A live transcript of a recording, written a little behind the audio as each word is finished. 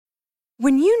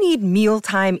When you need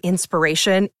mealtime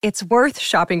inspiration, it's worth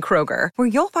shopping Kroger, where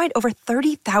you'll find over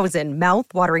 30,000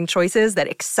 mouth-watering choices that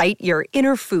excite your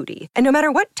inner foodie. And no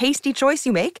matter what tasty choice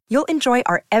you make, you'll enjoy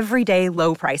our everyday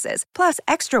low prices, plus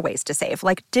extra ways to save,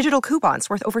 like digital coupons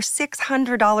worth over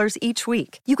 $600 each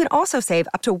week. You can also save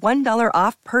up to $1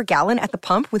 off per gallon at the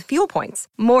pump with fuel points.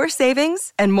 More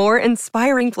savings and more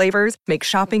inspiring flavors make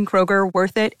shopping Kroger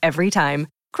worth it every time.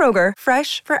 Kroger,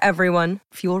 fresh for everyone.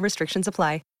 Fuel restrictions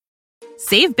apply.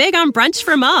 Save big on brunch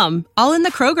for mom, all in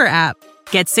the Kroger app.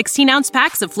 Get 16-ounce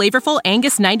packs of flavorful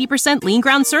Angus 90% lean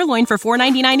ground sirloin for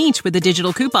 $4.99 each with a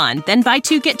digital coupon. Then buy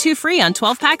 2, get 2 free on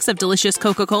 12 packs of delicious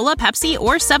Coca-Cola, Pepsi,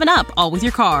 or 7-Up, all with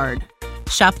your card.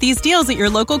 Shop these deals at your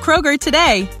local Kroger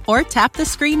today, or tap the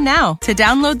screen now to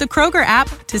download the Kroger app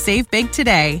to save big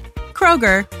today.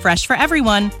 Kroger, fresh for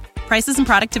everyone. Prices and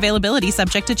product availability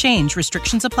subject to change.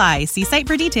 Restrictions apply. See site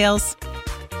for details.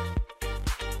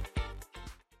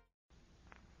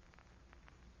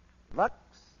 Lux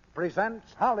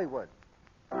presents Hollywood.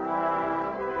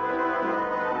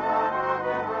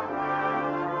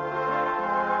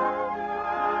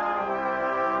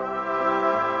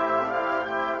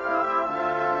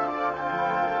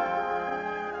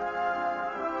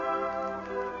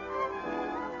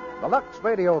 The Lux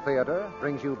Radio Theater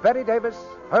brings you Bette Davis,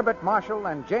 Herbert Marshall,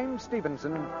 and James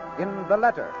Stevenson in The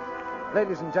Letter.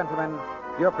 Ladies and gentlemen,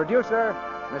 your producer,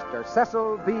 Mr.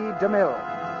 Cecil B.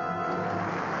 DeMille.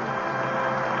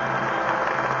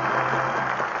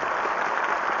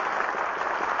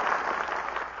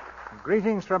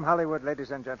 Greetings from Hollywood, ladies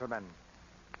and gentlemen.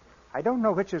 I don't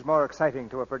know which is more exciting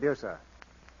to a producer,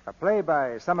 a play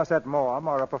by Somerset Maugham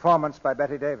or a performance by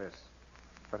Bette Davis.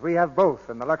 But we have both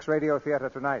in the Lux Radio Theater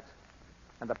tonight,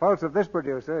 and the pulse of this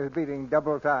producer is beating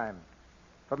double time.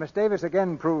 For Miss Davis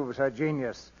again proves her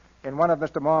genius in one of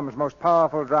Mr. Maugham's most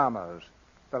powerful dramas,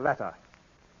 The Letter.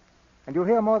 And you'll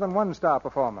hear more than one star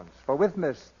performance, for with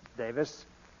Miss Davis,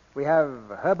 we have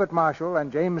Herbert Marshall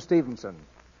and James Stevenson,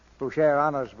 who share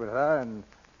honors with her in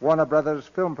Warner Brothers'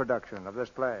 film production of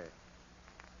this play.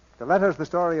 The Letter's the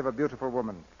story of a beautiful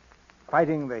woman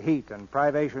fighting the heat and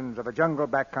privations of a jungle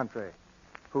backcountry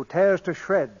who tears to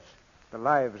shreds the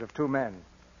lives of two men.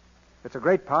 It's a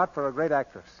great part for a great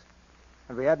actress,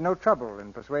 and we had no trouble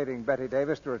in persuading Bette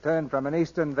Davis to return from an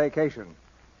Eastern vacation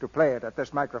to play it at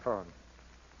this microphone.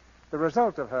 The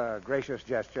result of her gracious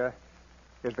gesture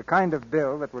is the kind of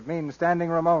bill that would mean standing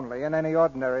room only in any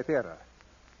ordinary theater.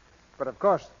 But, of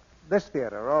course, this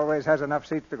theater always has enough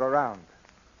seats to go round,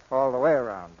 all the way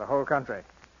around, the whole country.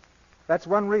 That's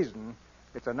one reason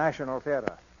it's a national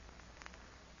theater.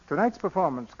 Tonight's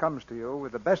performance comes to you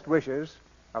with the best wishes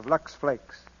of Lux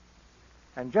Flakes.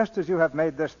 And just as you have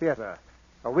made this theater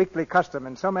a weekly custom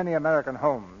in so many American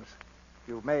homes,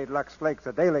 you've made Lux Flakes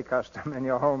a daily custom in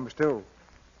your homes, too.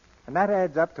 And that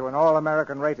adds up to an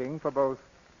all-American rating for both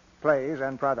plays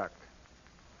and product.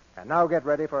 And now get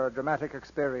ready for a dramatic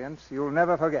experience you'll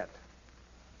never forget.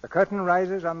 The curtain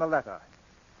rises on The Letter,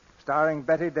 starring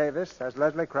Bette Davis as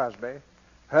Leslie Crosby,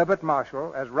 Herbert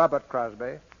Marshall as Robert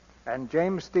Crosby, and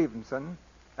James Stevenson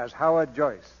as Howard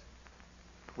Joyce,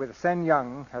 with Sen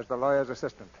Young as the lawyer's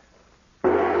assistant.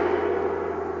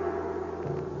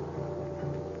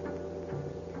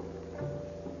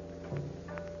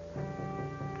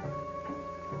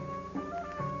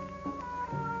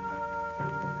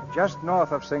 Just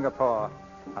north of Singapore,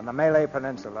 on the Malay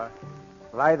Peninsula,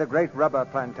 lie the great rubber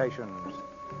plantations,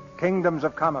 kingdoms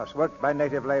of commerce worked by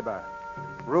native labor,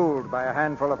 ruled by a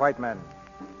handful of white men.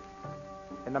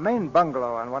 In the main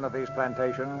bungalow on one of these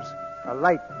plantations, a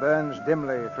light burns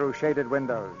dimly through shaded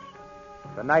windows.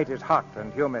 The night is hot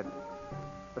and humid.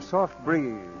 The soft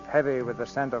breeze heavy with the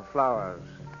scent of flowers.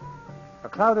 A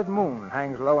clouded moon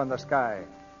hangs low in the sky,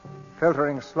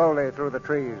 filtering slowly through the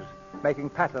trees, making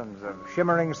patterns of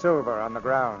shimmering silver on the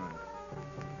ground.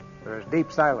 There is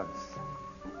deep silence.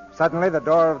 Suddenly, the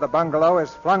door of the bungalow is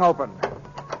flung open.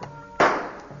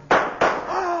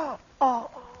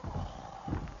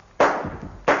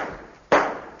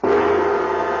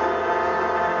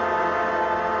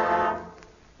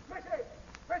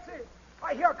 Missy,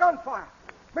 I hear gunfire.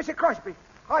 Mr. Crosby,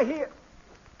 I hear...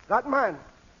 That man,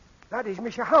 that is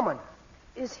Mr. Hammond.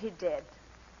 Is he dead?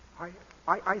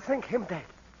 I think him dead.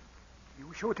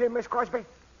 You shoot him, Miss Crosby?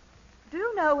 Do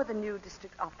you know where the new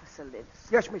district officer lives?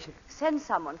 Yes, Missy. Send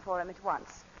someone for him at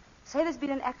once. Say there's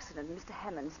been an accident and Mr.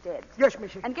 Hammond's dead. Yes,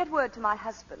 Missy. And get word to my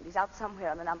husband. He's out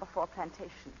somewhere on the number 4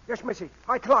 plantation. Yes, Missy.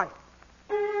 I try.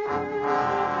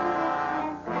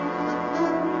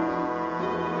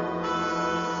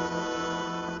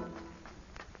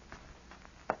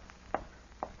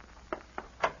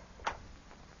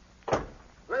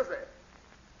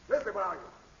 where are you?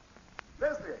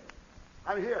 Leslie,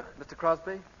 I'm here. Mr.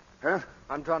 Crosby? Huh?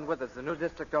 I'm John Withers, the new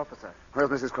district officer. Where's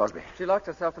Mrs. Crosby? She locked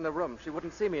herself in the room. She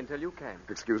wouldn't see me until you came.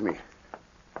 Excuse me.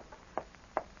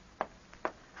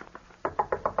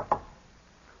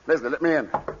 Leslie, let me in.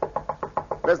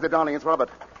 Leslie, darling, it's Robert.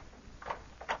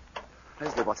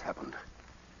 Leslie, what's happened?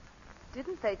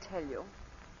 Didn't they tell you?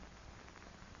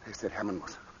 They said Hammond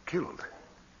was killed.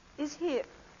 Is he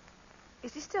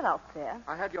still out there?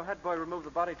 I had your head boy remove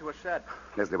the body to a shed.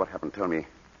 Leslie, what happened? Tell me.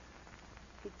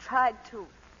 He tried to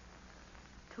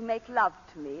make love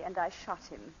to me, and I shot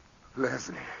him.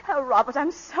 Leslie. Oh, Robert,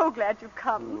 I'm so glad you've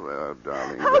come. Well,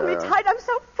 darling. Hold me tight. I'm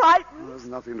so frightened. There's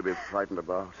nothing to be frightened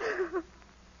about.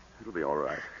 It'll be all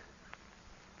right.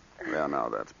 There, now,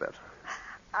 that's better.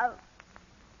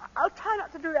 I'll try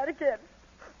not to do that again.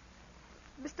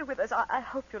 Mr. Withers, I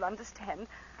hope you'll understand.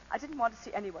 I didn't want to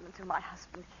see anyone until my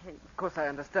husband came. Of course, I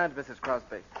understand, Mrs.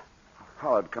 Crosby.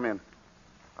 Howard, come in.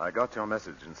 I got your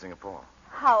message in Singapore.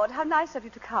 Howard, how nice of you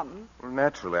to come. Well,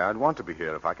 naturally, I'd want to be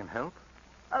here if I can help.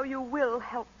 Oh, you will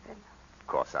help then. Of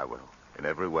course I will, in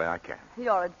every way I can.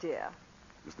 You're a dear.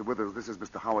 Mr. Withers, this is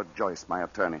Mr. Howard Joyce, my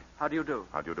attorney. How do you do?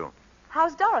 How do you do?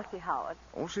 How's Dorothy, Howard?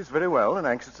 Oh, she's very well and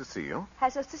anxious to see you.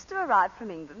 Has her sister arrived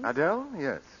from England? Adele?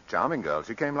 Yes. Charming girl.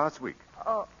 She came last week.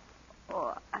 Oh,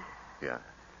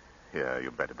 Here,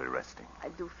 you better be resting. I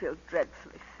do feel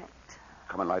dreadfully faint.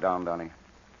 Come and lie down, darling.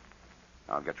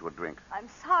 I'll get you a drink. I'm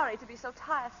sorry to be so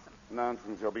tiresome.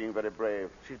 Nonsense. You're being very brave.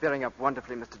 She's bearing up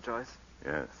wonderfully, Mr. Joyce.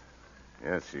 Yes.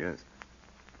 Yes, she is.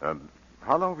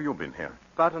 How long have you been here?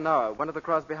 About an hour. One of the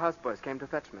Crosby houseboys came to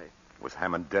fetch me. Was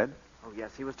Hammond dead? Oh,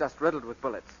 yes, he was just riddled with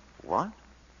bullets. What?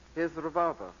 Here's the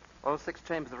revolver. All 6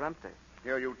 chambers are empty.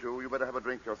 Here, you two. You better have a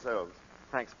drink yourselves.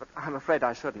 Thanks, but I'm afraid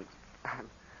I shouldn't.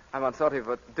 I'm on sort of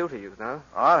a duty, you know.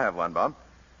 I'll have one, Bob.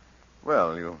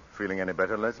 Well, you feeling any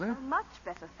better, Leslie? Oh, much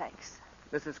better, thanks.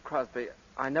 Mrs. Crosby,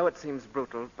 I know it seems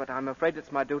brutal, but I'm afraid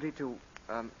it's my duty to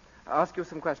ask you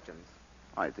some questions.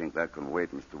 I think that can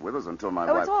wait, Mr. Withers, until my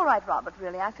Oh, wife... it's all right, Robert,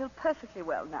 really. I feel perfectly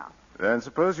well now. Then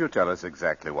suppose you tell us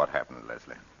exactly what happened,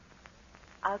 Leslie.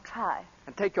 I'll try.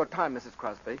 And take your time, Mrs.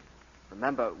 Crosby.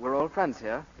 Remember, we're all friends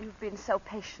here. You've been so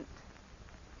patient.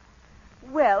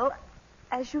 Well,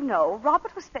 as you know,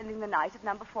 Robert was spending the night at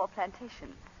number 4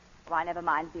 Plantation. Oh, I never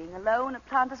mind being alone. A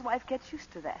planter's wife gets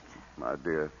used to that. My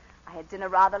dear. I had dinner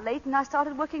rather late, and I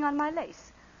started working on my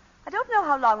lace. I don't know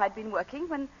how long I'd been working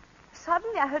when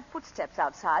suddenly I heard footsteps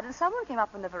outside, and someone came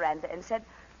up on the veranda and said,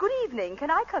 "Good evening, can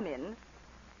I come in?"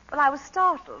 Well, I was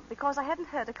startled because I hadn't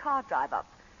heard a car drive up.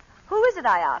 "Who is it?"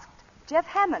 I asked. "Jeff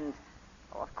Hammond."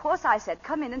 Oh, of course, I said,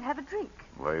 "Come in and have a drink."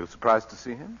 Were you surprised to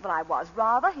see him? Well, I was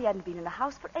rather. He hadn't been in the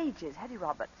house for ages, had he,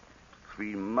 Robert?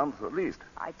 3 months at least.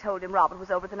 I told him Robert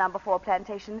was over at the number 4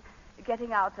 Plantation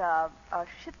getting out a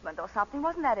shipment or something.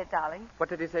 Wasn't that it, darling? What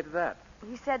did he say to that?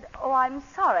 He said, "Oh, I'm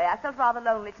sorry. I felt rather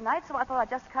lonely tonight, so I thought I'd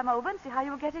just come over and see how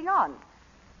you were getting on."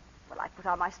 Well, I put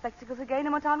on my spectacles again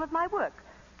and went on with my work.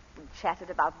 We chatted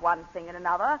about one thing and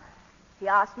another. He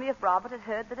asked me if Robert had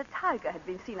heard that a tiger had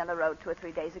been seen on the road 2 or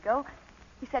 3 days ago.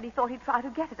 He said he thought he'd try to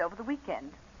get it over the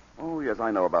weekend. Oh, yes, I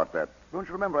know about that. Don't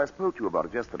you remember I spoke to you about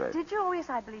it yesterday? Did you? Oh,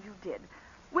 yes, I believe you did.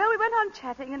 Well, we went on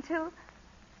chatting until...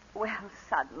 Well,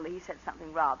 suddenly he said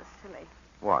something rather silly.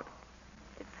 What?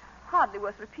 It's hardly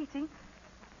worth repeating.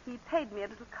 He paid me a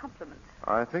little compliment.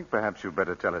 I think perhaps you'd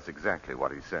better tell us exactly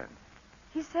what he said.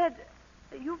 He said,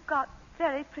 "You've got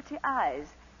very pretty eyes.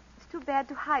 It's too bad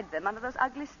to hide them under those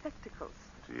ugly spectacles."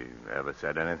 Has he ever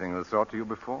said anything of the sort to you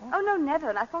before? Oh, no, never,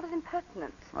 and I thought it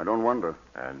impertinent. I don't wonder.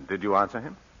 And did you answer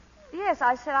him? Yes,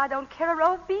 I said, "I don't care a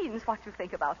row of beans what you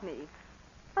think about me."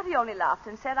 But he only laughed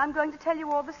and said, "I'm going to tell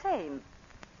you all the same.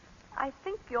 I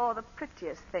think you're the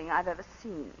prettiest thing I've ever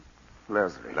seen."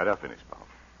 Leslie. Let her finish, Bob.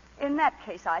 "In that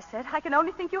case," I said, "I can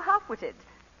only think you half-witted."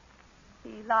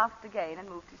 He laughed again and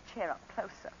moved his chair up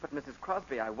closer. But, Mrs.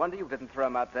 Crosby, I wonder you didn't throw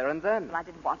him out there and then. Well, I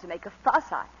didn't want to make a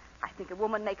fuss. I think a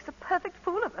woman makes a perfect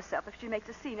fool of herself if she makes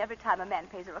a scene every time a man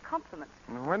pays her a compliment.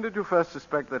 When did you first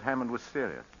suspect that Hammond was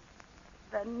serious?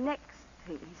 The next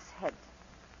thing he said.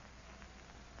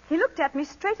 He looked at me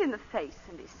straight in the face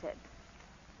and he said,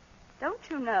 "Don't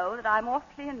you know that I'm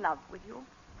awfully in love with you?"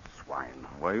 Swine.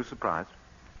 Were you surprised?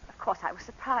 Of course I was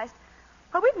surprised.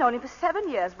 Well, we've known him for 7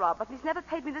 years, Robert, and he's never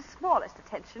paid me the smallest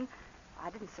attention. I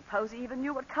didn't suppose he even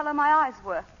knew what color my eyes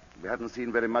were. We hadn't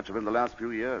seen very much of him the last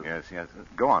few years. Yes.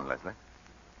 Go on, Leslie.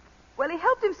 Well, he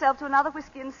helped himself to another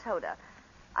whiskey and soda.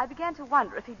 I began to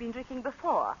wonder if he'd been drinking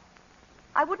before.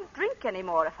 "I wouldn't drink any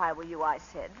more if I were you," I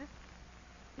said.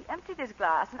 He emptied his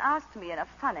glass and asked me in a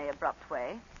funny, abrupt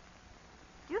way,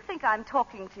 "Do you think I'm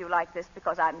talking to you like this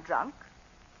because I'm drunk?"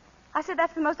 I said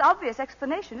that's the most obvious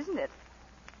explanation, isn't it?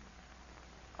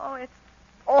 Oh, it's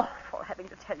awful having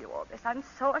to tell you all this. I'm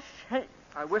so ashamed.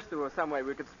 I wish there was some way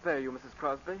we could spare you, Mrs.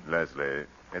 Crosby. Leslie,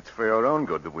 it's for your own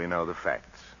good that we know the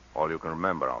facts. All you can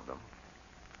remember of them.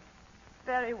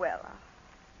 Very well.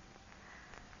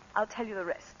 I'll tell you the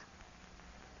rest.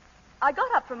 I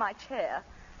got up from my chair.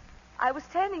 I was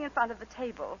standing in front of the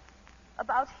table,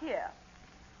 about here.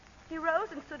 He rose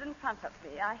and stood in front of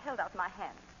me. I held out my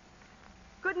hand.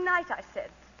 Good night, I said.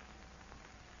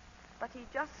 But he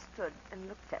just stood and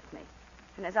looked at me,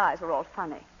 and his eyes were all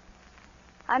funny.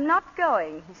 I'm not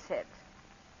going, he said.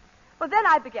 Well, then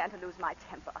I began to lose my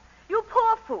temper. You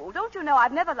poor fool. Don't you know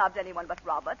I've never loved anyone but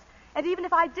Robert? And even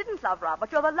if I didn't love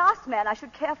Robert, you're the last man I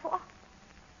should care for.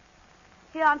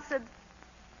 He answered,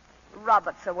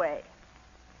 Robert's away.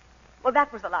 Well,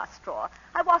 that was the last straw.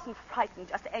 I wasn't frightened,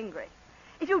 just angry.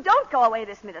 If you don't go away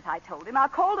this minute, I told him, I'll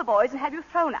call the boys and have you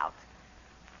thrown out.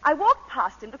 I walked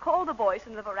past him to call the boys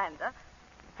from the veranda,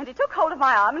 and he took hold of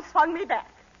my arm and swung me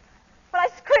back. But I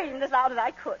screamed as loud as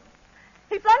I could.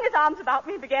 He flung his arms about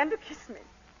me and began to kiss me.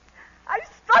 I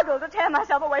struggled to tear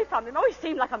myself away from him. Oh, he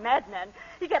seemed like a madman.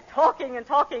 He kept talking and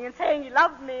talking and saying he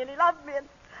loved me and he loved me. And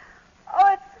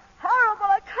oh, it's horrible.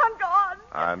 I can't go on.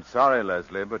 I'm sorry,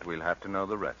 Leslie, but we'll have to know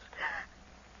the rest.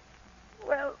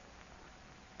 Well,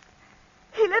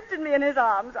 he lifted me in his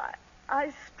arms.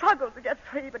 I struggled to get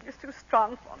free, but he was too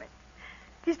strong for me.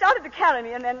 He started to carry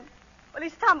me, and then, well, he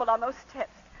stumbled on those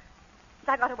steps.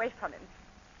 I got away from him.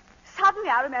 Suddenly,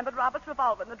 I remembered Robert's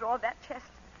revolver in the drawer of that chest.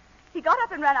 He got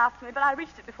up and ran after me, but I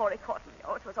reached it before he caught me.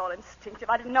 Oh, it was all instinctive.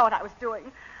 I didn't know what I was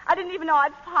doing. I didn't even know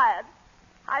I'd fired.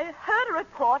 I heard a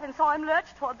report and saw him lurch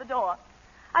toward the door.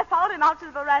 I followed him out to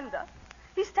the veranda.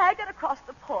 He staggered across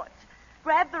the porch,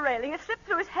 grabbed the railing, and slipped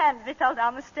through his hand as he fell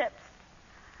down the steps.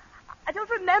 I don't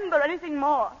remember anything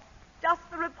more, just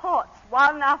the reports,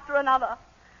 one after another,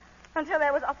 until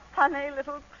there was a funny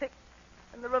little click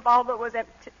and the revolver was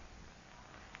empty.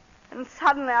 And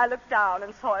suddenly I looked down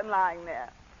and saw him lying there,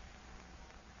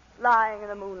 lying in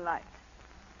the moonlight.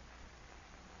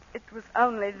 It was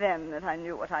only then that I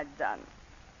knew what I'd done.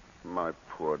 My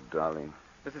poor darling.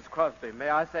 Mrs. Crosby, may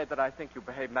I say that I think you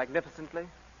behaved magnificently?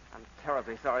 I'm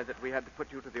terribly sorry that we had to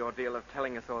put you to the ordeal of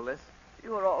telling us all this.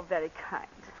 You were all very kind.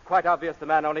 It's quite obvious the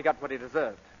man only got what he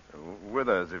deserved.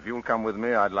 Withers, if you'll come with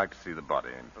me, I'd like to see the body.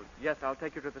 Oh, yes, I'll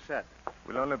take you to the shed.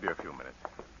 We'll only be a few minutes.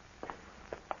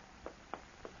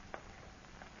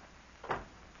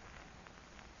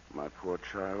 My poor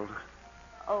child.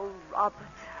 Oh, Robert.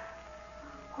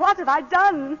 What have I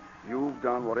done? You've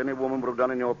done what any woman would have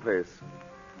done in your place.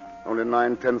 Only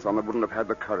 9/10 on them wouldn't have had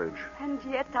the courage. And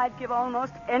yet I'd give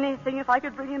almost anything if I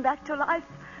could bring him back to life.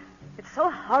 It's so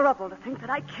horrible to think that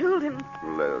I killed him.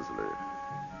 Leslie.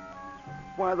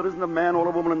 Why, there isn't a man or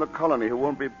a woman in the colony who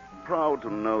won't be proud to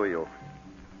know you.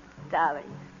 Darling,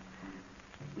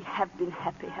 we have been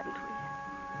happy, haven't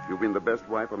we? You've been the best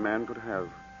wife a man could have.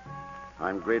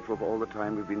 I'm grateful for all the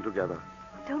time we've been together.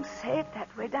 Don't say it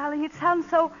that way, darling. It sounds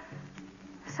so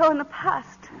in the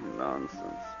past.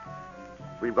 Nonsense.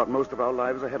 We've got most of our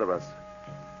lives ahead of us.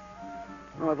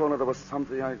 Oh, if only there was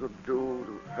something I could do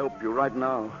to help you right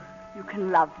now. You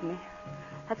can love me.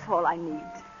 That's all I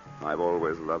need. I've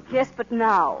always loved you. Yes, but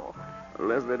now.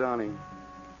 Leslie, darling,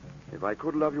 if I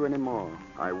could love you any more,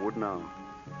 I would now.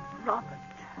 Robert.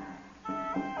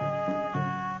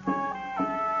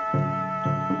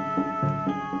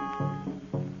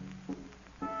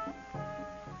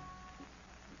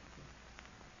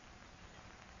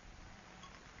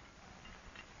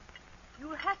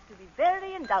 You'll have to be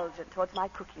very indulgent towards my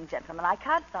cooking, gentlemen. I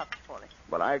can't vouch for it.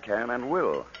 But I can and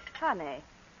will. Funny,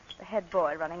 the head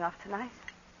boy running off tonight.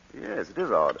 Yes, it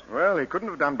is odd. Well, he couldn't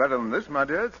have done better than this, my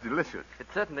dear. It's delicious. It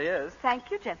certainly is.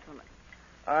 Thank you, gentlemen.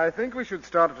 I think we should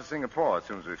start to Singapore as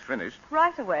soon as we've finished.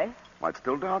 Right away. Why, it's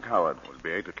still dark, Howard. It'll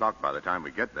be 8 o'clock by the time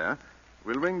we get there.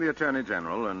 We'll ring the Attorney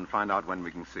General and find out when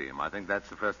we can see him. I think that's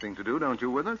the first thing to do, don't you,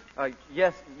 Withers?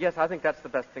 Yes, I think that's the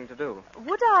best thing to do.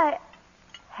 Would I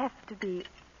have to be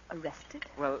arrested?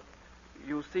 Well,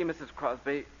 you see, Mrs.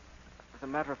 Crosby, as a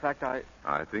matter of fact, I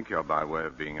think you're by way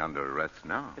of being under arrest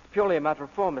now. It's purely a matter of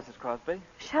form, Mrs. Crosby.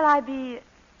 Shall I be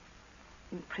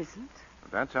imprisoned?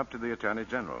 That's up to the Attorney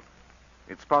General.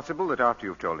 It's possible that after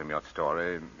you've told him your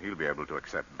story, he'll be able to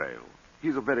accept bail.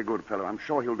 He's a very good fellow. I'm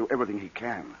sure he'll do everything he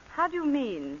can. How do you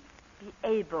mean, be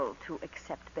able to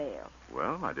accept bail?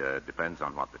 Well, my dear, it depends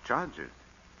on what the charge is.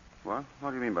 What?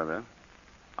 What do you mean by that?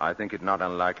 I think it not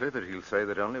unlikely that he'll say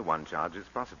that only one charge is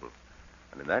possible.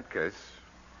 And in that case,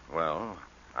 well,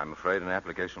 I'm afraid an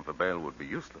application for bail would be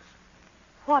useless.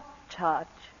 What charge?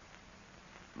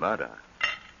 Murder.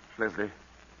 Leslie,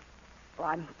 Oh,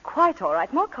 I'm quite all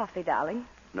right. More coffee, darling.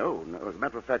 No. As a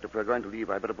matter of fact, if we're going to leave,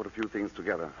 I'd better put a few things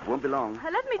together. Won't be long.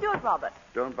 Let me do it, Robert.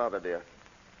 Don't bother, dear.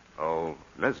 Oh,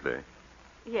 Leslie,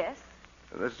 Yes?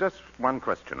 there's just one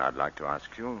question I'd like to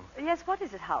ask you. Yes, what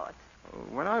is it, Howard?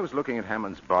 When I was looking at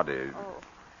Hammond's body, Oh.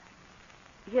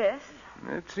 Yes?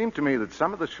 it seemed to me that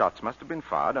some of the shots must have been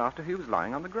fired after he was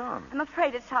lying on the ground. I'm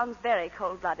afraid it sounds very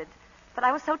cold-blooded. But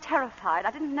I was so terrified.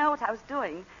 I didn't know what I was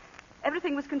doing.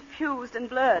 Everything was confused and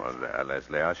blurred. Well, there,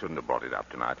 Leslie, I shouldn't have brought it up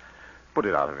tonight. Put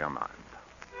it out of your mind.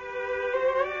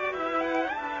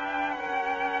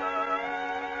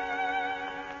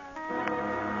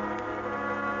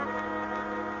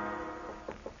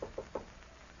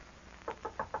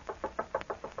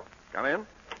 Come in.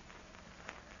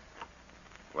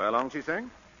 Well, aren't you saying?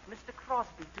 Mr.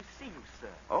 Crosby to see you, sir.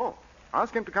 Oh,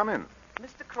 ask him to come in.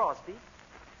 Mr. Crosby?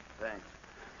 Thanks.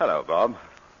 Hello, Bob.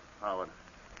 Howard,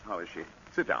 how is she?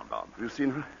 Sit down, Bob. Have you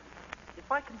seen her?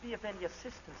 If I can be of any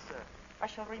assistance, sir, I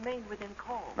shall remain within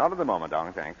call. Not at the moment,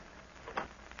 Ong, thanks.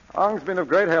 Ong's been of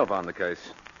great help on the case.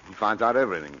 He finds out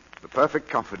everything. The perfect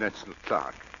confidential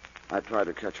clerk. I tried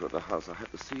to catch you at the house. I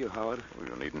had to see you, Howard. Well,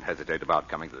 you needn't hesitate about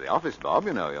coming to the office, Bob.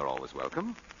 You know you're always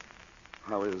welcome.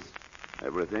 How is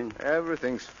everything?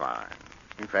 Everything's fine.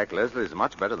 In fact, Leslie's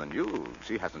much better than you.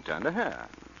 She hasn't turned a hair.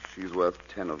 She's worth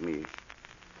 10 of me.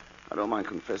 I don't mind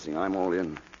confessing I'm all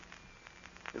in.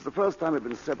 It's the first time we've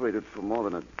been separated for more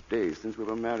than a day since we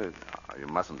were married. Oh, you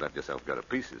mustn't let yourself go to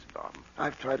pieces, Bob.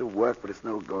 I've tried to work, but it's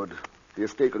no good. The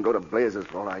estate can go to blazes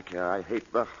for all I care. I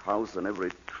hate the house and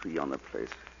every tree on the place.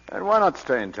 And why not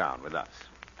stay in town with us?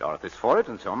 Dorothy's for it,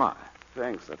 and so am I.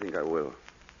 Thanks, I think I will.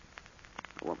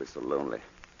 I won't be so lonely.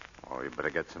 Oh, you better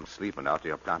get some sleep and out of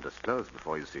your planter's clothes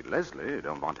before you see Leslie. You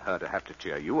don't want her to have to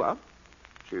cheer you up.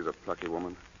 She's a plucky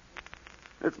woman.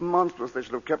 It's monstrous they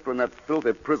should have kept her in that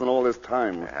filthy prison all this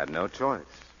time. They had no choice.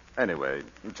 Anyway,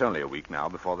 it's only a week now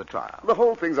before the trial. The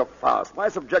whole thing's a farce. Why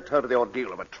subject her to the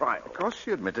ordeal of a trial? Because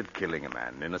she admitted killing a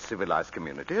man in a civilized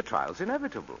community, a trial's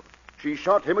inevitable. She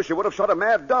shot him as she would have shot a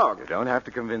mad dog. You don't have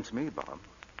to convince me, Bob.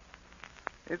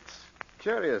 It's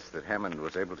curious that Hammond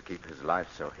was able to keep his life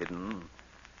so hidden.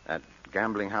 That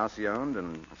gambling house he owned,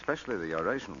 and especially the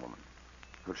Eurasian woman.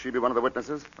 Could she be one of the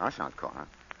witnesses? I shan't call her.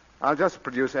 I'll just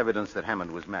produce evidence that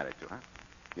Hammond was married to her.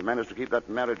 He managed to keep that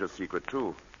marriage a secret,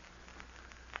 too.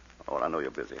 Oh, I know you're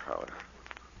busy, Howard.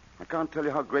 I can't tell you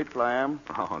how grateful I am.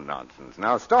 Oh, nonsense.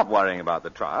 Now, stop worrying about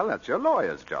the trial. That's your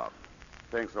lawyer's job.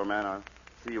 Thanks, old man. I'll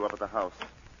see you up at the house.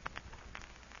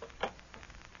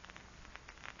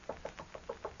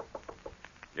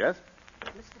 Yes?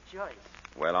 Mr. Joyce,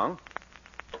 Well, Ong?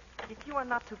 if you are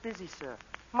not too busy, sir,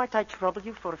 might I trouble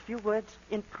you for a few words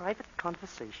in private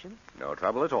conversation? No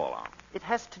trouble at all, Ong. It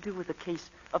has to do with the case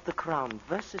of the Crown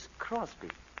versus Crosby.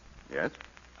 Yes?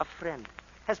 A friend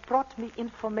has brought me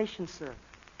information, sir,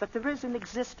 that there is in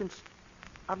existence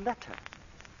a letter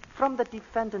from the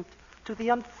defendant to the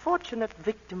unfortunate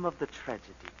victim of the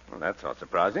tragedy. Well, that's not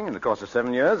surprising. In the course of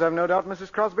 7 years, I've no doubt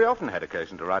Mrs. Crosby often had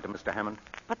occasion to write to Mr. Hammond.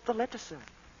 But the letter, sir,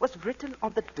 was written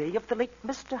on the day of the late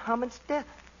Mr. Hammond's death.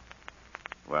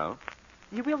 Well?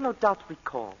 You will no doubt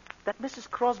recall that Mrs.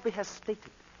 Crosby has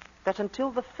stated that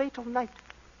until the fatal night,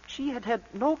 she had had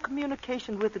no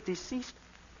communication with the deceased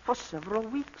for several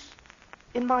weeks.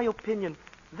 In my opinion,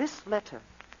 this letter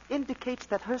indicates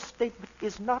that her statement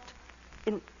is not,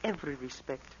 in every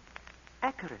respect,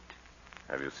 accurate.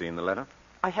 Have you seen the letter?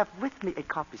 I have with me a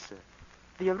copy, sir.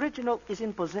 The original is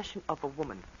in possession of a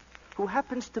woman who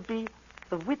happens to be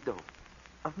the widow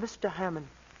of Mr. Hammond,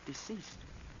 deceased.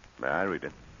 May I read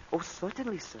it? Oh,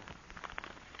 certainly, sir.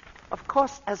 Of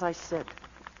course, as I said,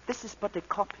 this is but a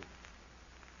copy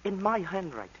in my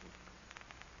handwriting.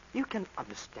 You can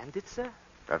understand it, sir?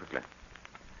 Perfectly.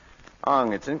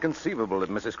 Ong, it's inconceivable that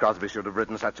Mrs. Crosby should have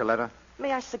written such a letter.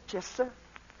 May I suggest, sir,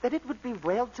 that it would be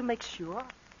well to make sure,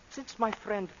 since my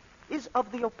friend is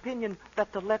of the opinion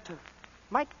that the letter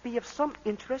might be of some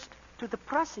interest to the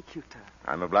prosecutor.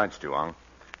 I'm obliged to, Ong.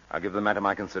 I'll give the matter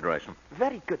my consideration.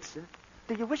 Very good, sir.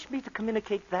 Do you wish me to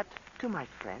communicate that to my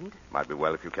friend? Might be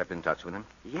well if you kept in touch with him.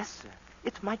 Yes, sir.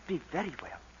 It might be very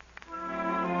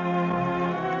well.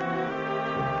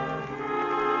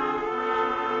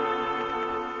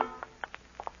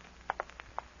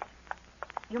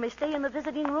 You may stay in the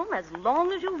visiting room as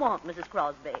long as you want, Mrs.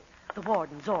 Crosby. The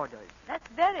warden's orders. That's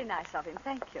very nice of him.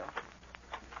 Thank you.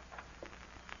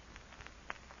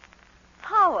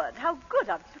 Howard, how good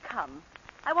of you to come.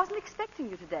 I wasn't expecting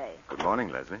you today. Good morning,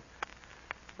 Leslie.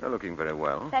 You're looking very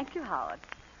well. Thank you, Howard.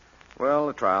 Well,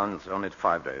 the trial's only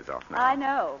 5 days off now. I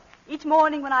know. Each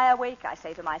morning when I awake, I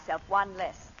say to myself, one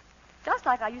less. Just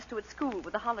like I used to at school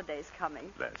with the holidays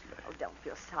coming. Leslie. Oh, don't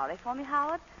feel sorry for me,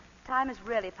 Howard. Time has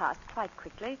really passed quite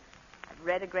quickly. I've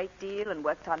read a great deal and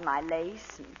worked on my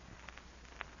lace.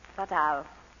 But I'll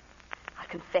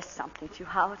confess something to you,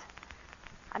 Howard.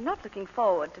 I'm not looking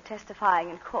forward to testifying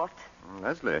in court.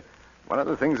 Leslie, one of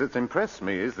the things that's impressed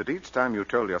me is that each time you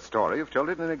told your story, you've told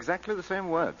it in exactly the same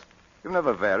words. You've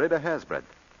never varied a hair's breadth.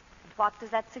 What does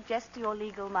that suggest to your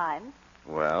legal mind?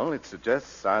 Well, it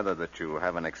suggests either that you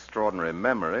have an extraordinary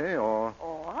memory or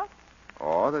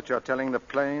that you're telling the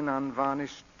plain,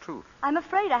 unvarnished truth. I'm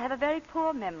afraid I have a very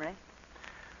poor memory.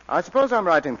 I suppose I'm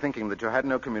right in thinking that you had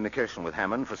no communication with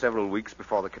Hammond for several weeks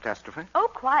before the catastrophe? Oh,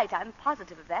 quite. I'm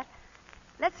positive of that.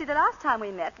 Let's see, the last time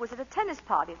we met was at a tennis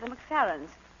party at the McFarrans'.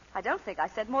 I don't think I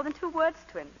said more than 2 words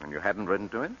to him. And you hadn't written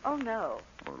to him? Oh, no.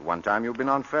 Well, at one time you've been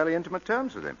on fairly intimate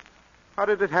terms with him. How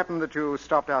did it happen that you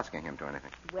stopped asking him to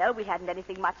anything? Well, we hadn't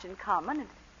anything much in common, and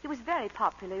he was very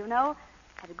popular, you know.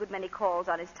 Had a good many calls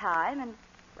on his time, and,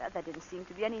 well, there didn't seem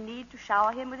to be any need to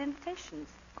shower him with invitations.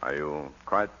 Are you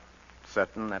quite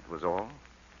certain that was all?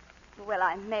 Well,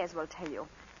 I may as well tell you.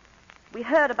 We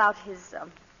heard about his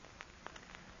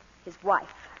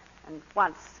wife, and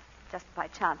once, just by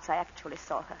chance, I actually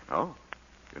saw her. Oh,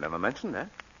 you never mentioned that.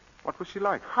 What was she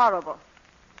like? Horrible.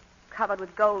 Covered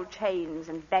with gold chains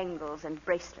and bangles and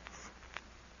bracelets.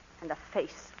 And a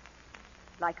face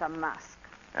like a mask.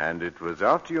 And it was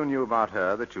after you knew about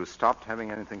her that you stopped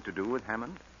having anything to do with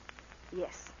Hammond?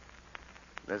 Yes.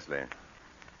 Leslie,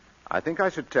 I think I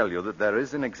should tell you that there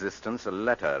is in existence a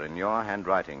letter in your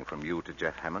handwriting from you to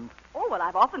Jeff Hammond. Oh, well,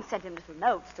 I've often sent him little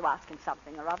notes to ask him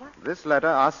something or other. This letter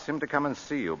asks him to come and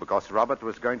see you because Robert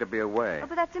was going to be away. Oh,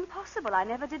 but that's impossible. I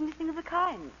never did anything of the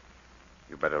kind.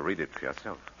 You better read it for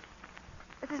yourself.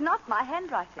 This is not my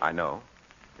handwriting. I know.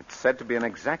 It's said to be an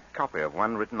exact copy of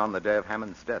one written on the day of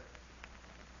Hammond's death.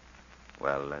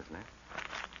 Well, Leslie?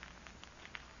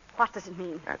 What does it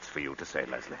mean? That's for you to say,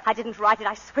 Leslie. I didn't write it.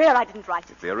 I swear I didn't write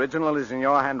it. If the original is in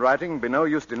your handwriting, it'd be no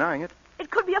use denying it.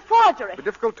 It could be a forgery. It'd be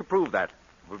difficult to prove that.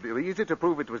 It would be easy to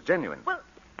prove it was genuine. Well,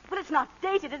 it's not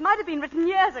dated. It might have been written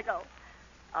years ago.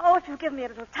 Oh, if you give me a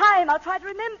little time, I'll try to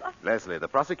remember. Leslie, the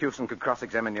prosecution could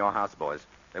cross-examine your houseboys.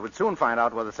 They would soon find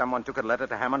out whether someone took a letter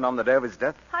to Hammond on the day of his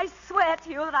death. I swear to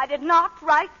you that I did not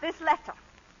write this letter.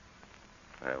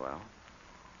 Very well.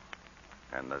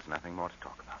 And there's nothing more to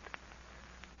talk about.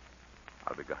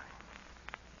 I'll be going.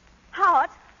 Howard,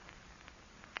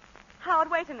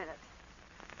 wait a minute.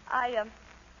 I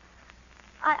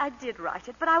did write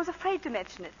it, but I was afraid to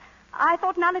mention it. I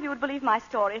thought none of you would believe my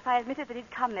story if I admitted that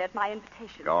he'd come there at my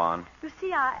invitation. Go on. You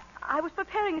see, I was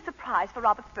preparing a surprise for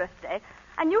Robert's birthday.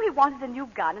 I knew he wanted a new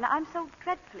gun, and I'm so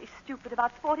dreadfully stupid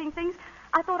about sporting things.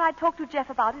 I thought I'd talk to Jeff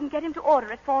about it and get him to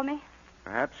order it for me.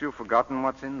 Perhaps you've forgotten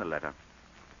what's in the letter.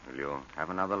 Will you have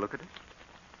another look at it?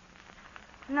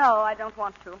 No, I don't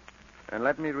want to. Then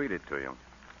let me read it to you.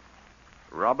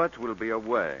 Robert will be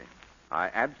away. I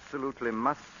absolutely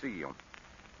must see you.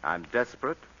 I'm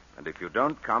desperate, and if you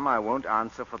don't come, I won't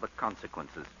answer for the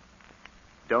consequences.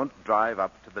 Don't drive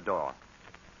up to the door.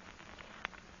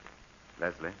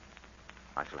 Leslie,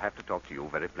 I shall have to talk to you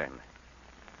very plainly.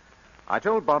 I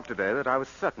told Bob today that I was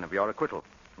certain of your acquittal,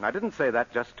 and I didn't say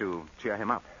that just to cheer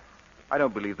him up. I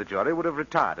don't believe the jury would have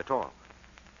retired at all.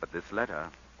 But this letter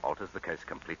alters the case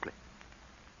completely.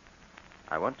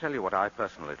 I won't tell you what I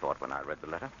personally thought when I read the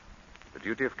letter. The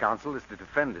duty of counsel is to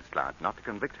defend his client, not to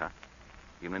convict her,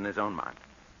 even in his own mind.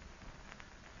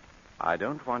 I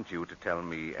don't want you to tell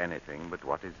me anything but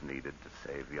what is needed to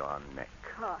save your neck.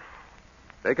 Oh.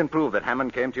 They can prove that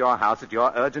Hammond came to your house at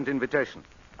your urgent invitation.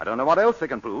 I don't know what else they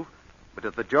can prove, but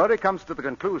if the jury comes to the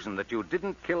conclusion that you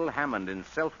didn't kill Hammond in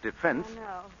self-defense...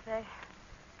 Oh,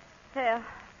 no,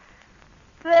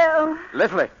 they'll...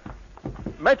 Leslie!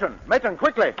 Matron,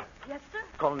 quickly! Yes, sir?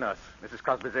 Call nurse. Mrs.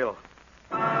 Crosby's ill.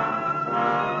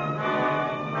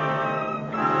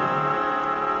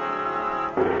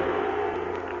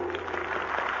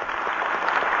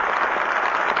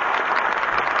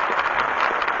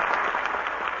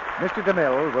 Mr.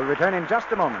 DeMille will return in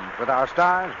just a moment with our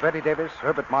stars, Betty Davis,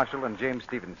 Herbert Marshall, and James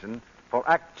Stevenson, for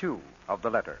Act 2 of The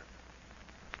Letter.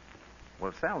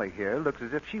 Well, Sally here looks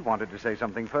as if she wanted to say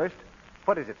something first.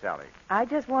 What is it, Sally? I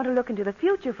just want to look into the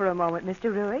future for a moment,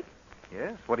 Mr. Ruick.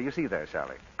 Yes? What do you see there,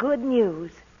 Sally? Good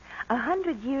news.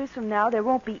 100 years from now, there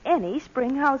won't be any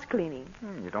spring house cleaning.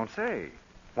 You don't say.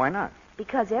 Why not?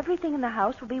 Because everything in the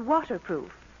house will be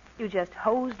waterproof. You just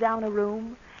hose down a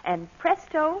room, and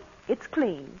presto, it's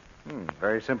clean.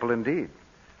 Very simple indeed.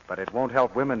 But it won't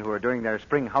help women who are doing their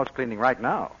spring house cleaning right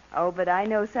now. Oh, but I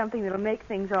know something that'll make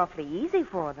things awfully easy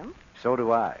for them. So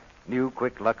do I. New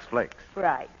Quick Lux Flakes.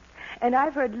 Right. And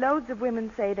I've heard loads of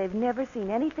women say they've never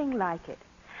seen anything like it.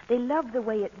 They love the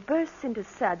way it bursts into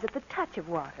suds at the touch of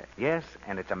water. Yes,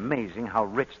 and it's amazing how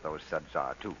rich those suds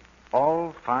are, too.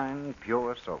 All fine,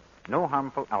 pure soap. No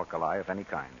harmful alkali of any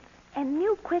kind. And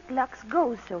New Quick Lux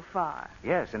goes so far.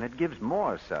 Yes, and it gives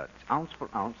more suds, ounce for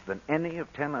ounce, than any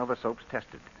of 10 other soaps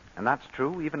tested. And that's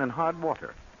true even in hard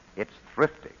water. It's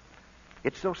thrifty.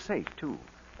 It's so safe, too.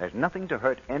 There's nothing to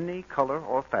hurt any color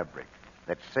or fabric.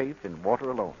 That's safe in water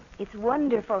alone. It's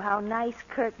wonderful how nice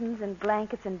curtains and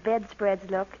blankets and bedspreads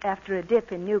look after a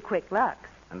dip in New Quick Lux.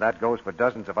 And that goes for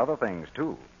dozens of other things,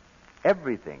 too.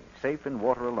 Everything safe in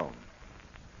water alone.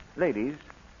 Ladies,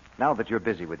 now that you're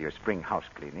busy with your spring house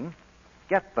cleaning,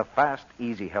 get the fast,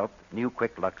 easy help New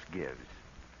Quick Lux gives.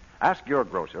 Ask your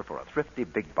grocer for a thrifty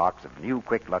big box of New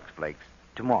Quick Lux Flakes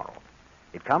tomorrow.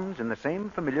 It comes in the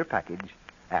same familiar package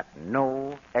at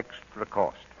no extra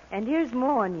cost. And here's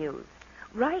more news.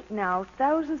 Right now,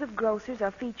 thousands of grocers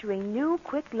are featuring New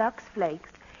Quick Lux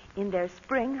Flakes in their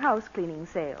spring house cleaning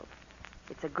sales.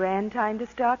 It's a grand time to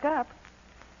stock up.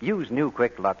 Use New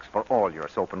Quick Lux for all your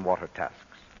soap and water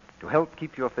tasks, to help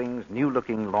keep your things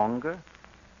new-looking longer,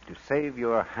 to save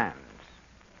your hands.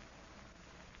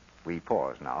 We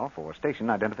pause now for station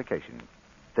identification.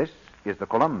 This is the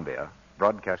Columbia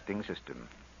Broadcasting System.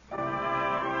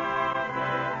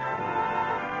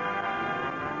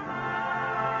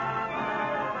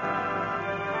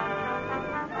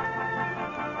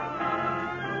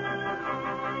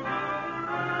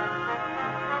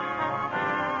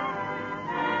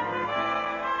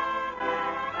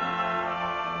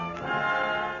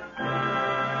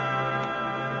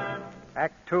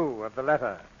 Act 2 of The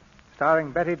Letter,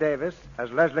 starring Betty Davis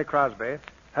as Leslie Crosby,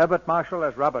 Herbert Marshall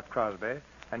as Robert Crosby,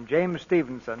 and James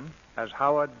Stevenson as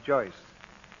Howard Joyce.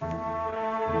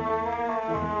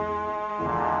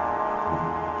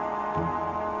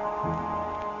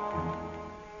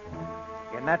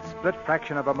 In that split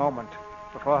fraction of a moment,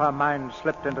 before her mind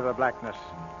slipped into the blackness,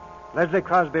 Leslie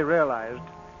Crosby realized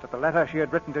that the letter she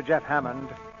had written to Jeff Hammond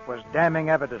was damning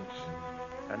evidence,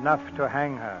 enough to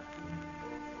hang her.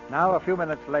 Now, a few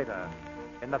minutes later,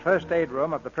 in the first aid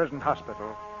room of the prison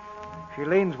hospital, she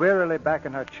leans wearily back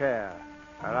in her chair,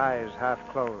 her eyes half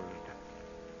closed.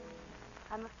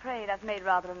 I'm afraid I've made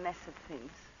rather a mess of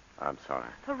things. I'm sorry.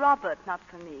 For Robert, not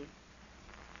for me.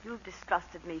 You've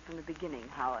distrusted me from the beginning,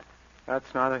 Howard.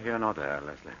 That's neither here nor there,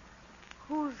 Leslie.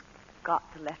 Who's got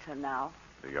the letter now?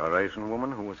 The Eurasian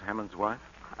woman who was Hammond's wife?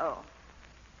 Oh.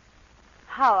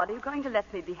 Howard, are you going to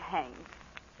let me be hanged?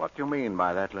 What do you mean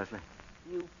by that, Leslie?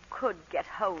 You could get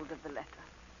hold of the letter.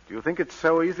 Do you think it's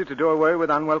so easy to do away with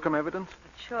unwelcome evidence?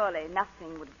 But surely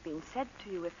nothing would have been said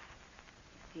to you if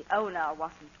the owner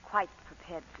wasn't quite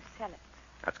prepared to sell it.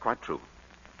 That's quite true.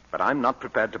 But I'm not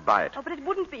prepared to buy it. Oh, but it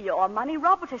wouldn't be your money.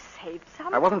 Robert has saved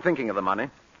some. I wasn't thinking of the money.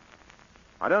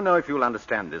 I don't know if you'll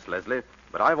understand this, Leslie,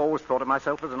 but I've always thought of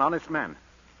myself as an honest man.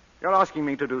 You're asking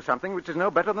me to do something which is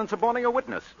no better than suborning a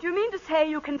witness. Do you mean to say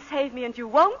you can save me and you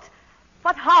won't?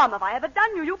 What harm have I ever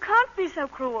done you? You can't be so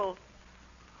cruel.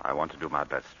 I want to do my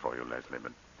best for you, Leslie,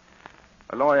 but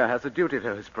a lawyer has a duty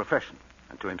to his profession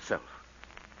and to himself.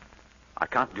 I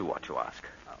can't do what you ask.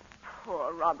 Oh,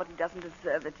 poor Robert. He doesn't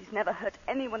deserve it. He's never hurt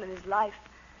anyone in his life.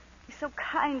 He's so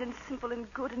kind and simple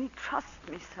and good, and he trusts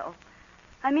me so.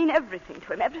 I mean everything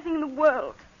to him, everything in the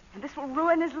world. And this will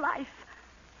ruin his life.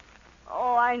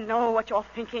 Oh, I know what you're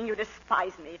thinking. You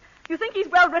despise me. You think he's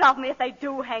well rid of me if they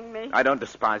do hang me. I don't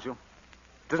despise you.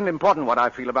 It isn't important what I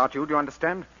feel about you, do you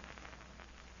understand?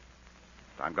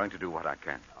 I'm going to do what I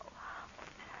can. Oh.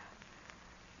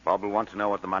 Bob will want to know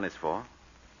what the money's for.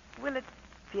 Will it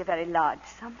be a very large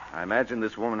sum? I imagine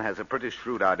this woman has a pretty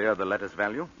shrewd idea of the letter's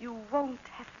value. You won't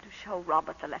have to show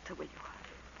Robert the letter, will you?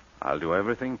 I'll do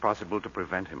everything possible to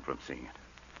prevent him from seeing it.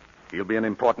 He'll be an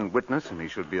important witness, and he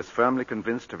should be as firmly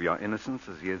convinced of your innocence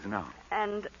as he is now.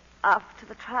 And after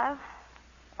the trial?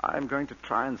 I'm going to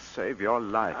try and save your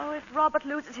life. Oh, if Robert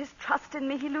loses his trust in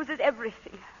me, he loses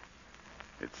everything.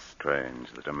 It's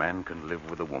strange that a man can live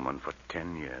with a woman for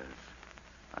 10 years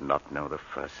and not know the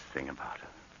first thing about her.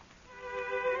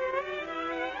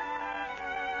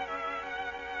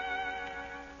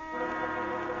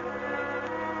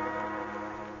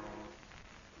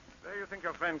 Do you think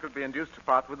your friend could be induced to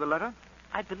part with the letter?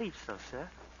 I believe so, sir.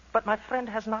 But my friend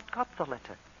has not got the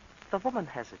letter. The woman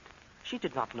has it. She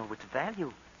did not know its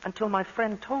value until my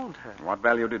friend told her. What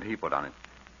value did he put on it?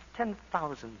 $10,000,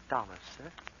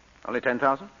 sir. Only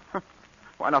 10,000?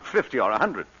 Why not 50 or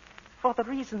 100? For the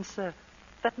reason, sir,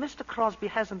 that Mr. Crosby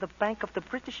has in the bank of the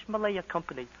British Malaya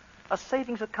Company a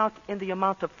savings account in the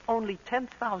amount of only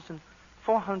 $10,450.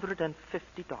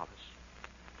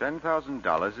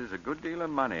 $10,000 is a good deal of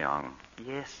money, Ong.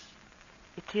 Yes,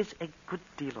 it is a good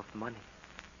deal of money.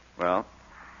 Well,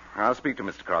 I'll speak to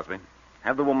Mr. Crosby.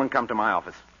 Have the woman come to my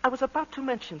office. I was about to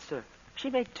mention, sir, she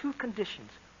made 2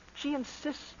 conditions. She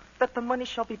insists that the money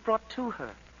shall be brought to her.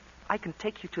 I can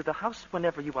take you to the house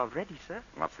whenever you are ready, sir.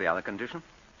 What's the other condition?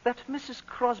 That Mrs.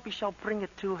 Crosby shall bring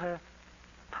it to her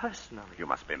personally. You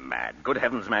must be mad. Good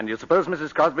heavens, man. Do you suppose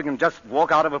Mrs. Crosby can just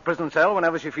walk out of a prison cell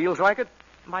whenever she feels like it?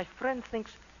 My friend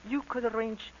thinks you could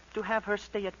arrange to have her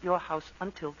stay at your house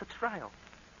until the trial.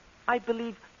 I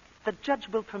believe the judge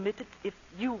will permit it if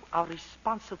you are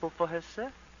responsible for her,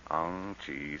 sir. Ong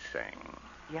Chi Seng.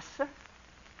 Yes, sir.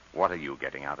 What are you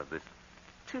getting out of this?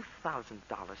 $2,000,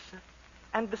 sir.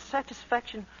 And the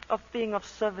satisfaction of being of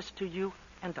service to you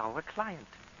and our client.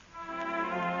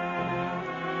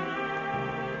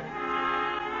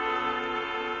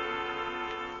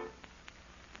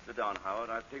 Sit down, Howard.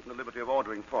 I've taken the liberty of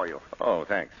ordering for you. Oh,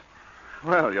 thanks.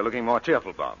 Well, you're looking more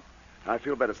cheerful, Bob. I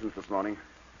feel better since this morning.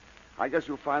 I guess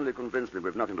you finally convinced me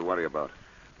we've nothing to worry about.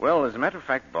 Well, as a matter of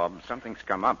fact, Bob, something's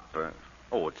come up.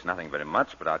 It's nothing very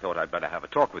much, but I thought I'd better have a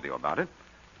talk with you about it.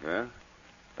 Yeah?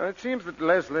 It seems that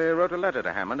Leslie wrote a letter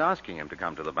to Hammond asking him to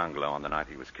come to the bungalow on the night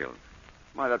he was killed.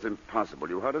 Why, that's impossible.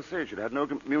 You heard her say she'd had no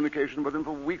communication with him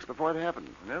for weeks before it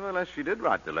happened. Nevertheless, she did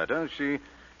write the letter. She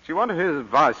wanted his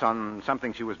advice on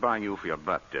something she was buying you for your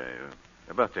birthday.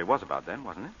 Your birthday was about then,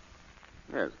 wasn't it?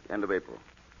 Yes, end of April.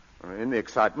 In the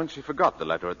excitement, she forgot the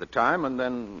letter at the time, and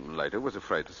then later was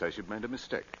afraid to say she'd made a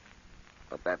mistake.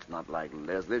 But that's not like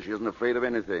Leslie. She isn't afraid of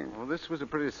anything. Well, this was a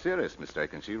pretty serious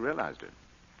mistake, and she realized it.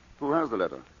 Who has the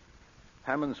letter?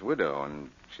 Hammond's widow,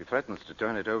 and she threatens to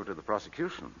turn it over to the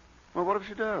prosecution. Well, what if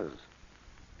she does?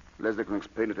 Leslie can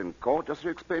explain it in court just as she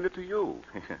explained it to you.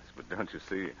 Yes, but don't you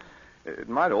see, it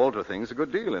might alter things a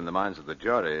good deal in the minds of the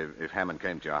jury if Hammond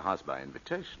came to your house by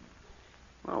invitation.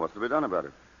 Well, what's to be done about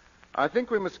it? I think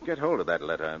we must get hold of that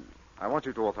letter. I want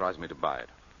you to authorize me to buy it.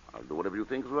 I'll do whatever you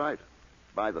think is right.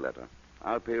 Buy the letter.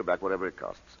 I'll pay you back whatever it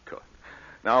costs. Good.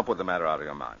 Now I'll put the matter out of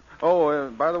your mind. Oh,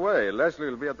 by the way, Leslie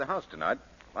will be at the house tonight.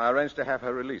 I arranged to have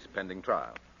her released pending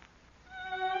trial.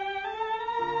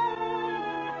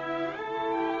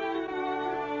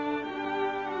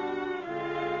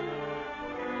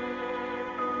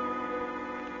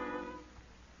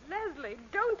 Leslie,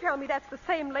 don't tell me that's the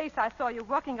same lace I saw you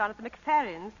working on at the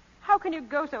McFarrians. How can you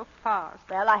go so fast?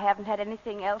 Well, I haven't had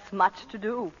anything else much to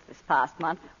do this past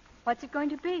month. What's it going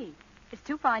to be? It's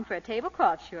too fine for a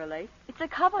tablecloth, surely. It's a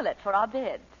coverlet for our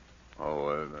bed.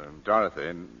 Oh,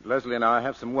 Dorothy, Leslie and I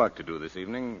have some work to do this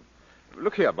evening.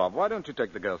 Look here, Bob, why don't you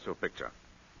take the girls to a picture?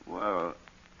 Well,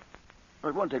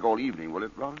 it won't take all evening, will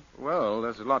it, Ron? Well,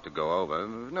 there's a lot to go over.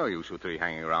 There's no use you 3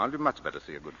 hanging around. You'd much better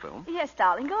see a good film. Yes,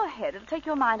 darling, go ahead. It'll take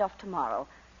your mind off tomorrow.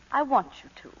 I want you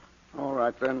to. All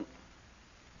right, then.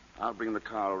 I'll bring the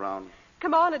car around.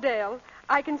 Come on, Adele.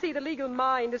 I can see the legal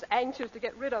mind is anxious to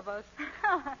get rid of us.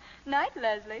 Night,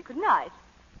 Leslie. Good night.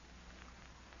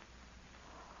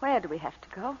 Where do we have to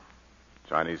go?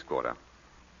 Chinese Quarter.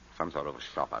 Some sort of a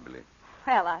shop, I believe.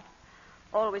 Well, I've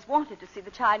always wanted to see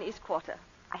the Chinese Quarter.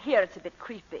 I hear it's a bit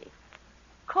creepy.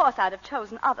 Of course, I'd have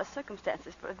chosen other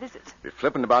circumstances for a visit. Be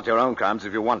flippant about your own crimes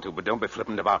if you want to, but don't be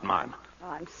flippant about mine. Oh,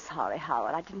 I'm sorry,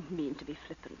 Howard. I didn't mean to be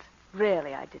flippant.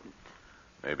 Really, I didn't.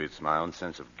 Maybe it's my own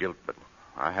sense of guilt, but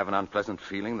I have an unpleasant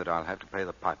feeling that I'll have to pay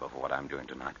the piper for what I'm doing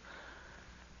tonight.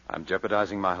 I'm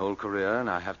jeopardizing my whole career, and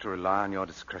I have to rely on your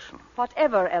discretion.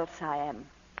 Whatever else I am,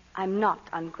 I'm not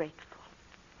ungrateful.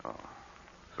 Oh,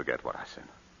 forget what I said.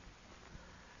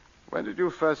 When did you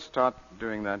first start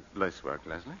doing that lace work,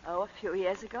 Leslie? Oh, a few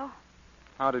years ago.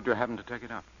 How did you happen to take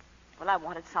it up? Well, I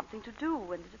wanted something to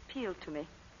do, and it appealed to me.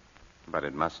 But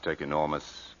it must take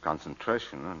enormous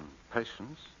concentration and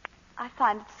patience. I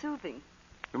find it soothing.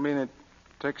 You mean it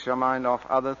takes your mind off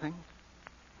other things?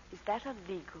 Is that a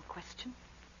legal question?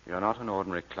 You're not an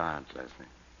ordinary client, Leslie.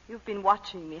 You've been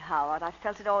watching me, Howard. I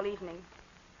felt it all evening.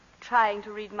 Trying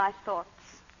to read my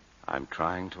thoughts. I'm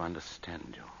trying to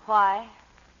understand you. Why?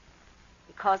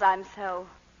 Because I'm so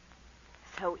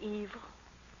evil.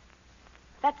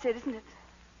 That's it, isn't it?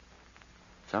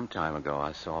 Some time ago,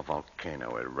 I saw a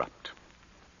volcano erupt.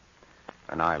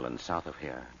 An island south of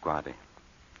here, Guadi.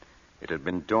 It had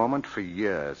been dormant for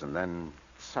years, and then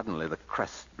suddenly the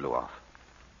crest blew off.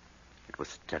 It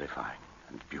was terrifying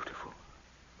and beautiful.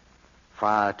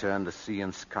 Fire turned the sea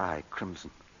and sky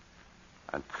crimson,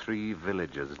 and 3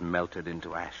 villages melted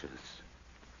into ashes.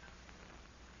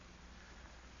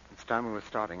 It's time we were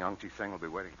starting. Ong Chi Seng will be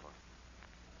waiting for us.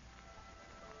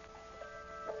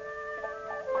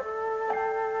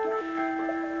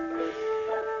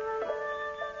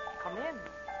 Come in.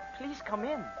 Please come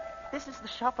in. This is the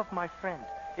shop of my friend.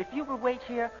 If you will wait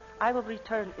here, I will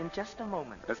return in just a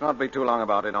moment. Let's not be too long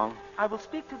about it, all. I will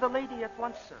speak to the lady at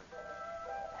once, sir.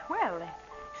 Well, they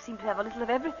seem to have a little of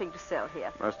everything to sell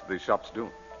here. Most of these shops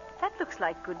do. That looks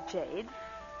like good jade.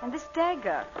 And this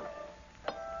dagger.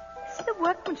 See the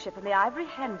workmanship and the ivory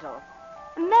handle.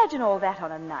 Imagine all that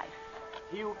on a knife.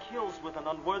 He who kills with an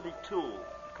unworthy tool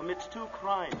commits 2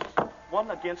 crimes,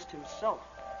 one against himself.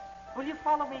 Will you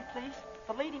follow me, please?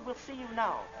 The lady will see you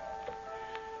now.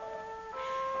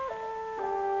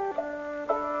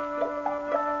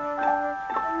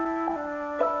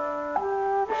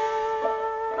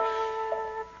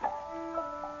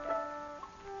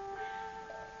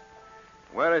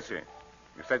 Where is she?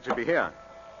 You said she'd be here.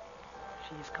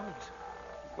 She is coming, sir.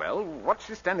 Well, what's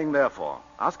she standing there for?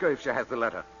 Ask her if she has the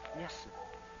letter. Yes, sir.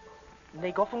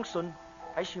 你嗰封信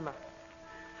喺處嘛？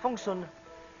封信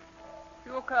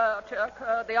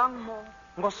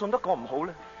我信得過唔好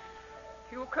咧。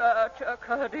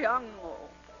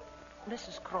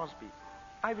Mrs. Crosby,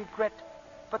 I regret,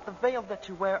 but the veil that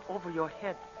you wear over your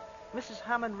head, Mrs.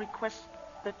 Hammond requests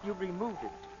that you remove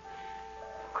it.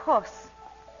 Of course.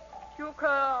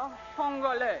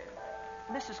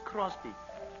 Mrs. Crosby,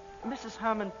 Mrs.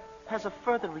 Hammond has a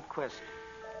further request.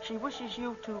 She wishes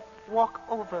you to walk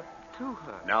over to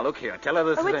her. Now, look here. Tell her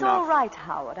this is it's enough. all right,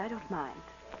 Howard. I don't mind.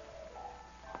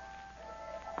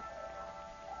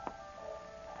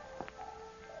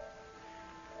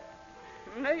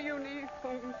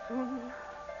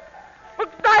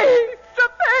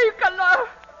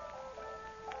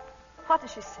 What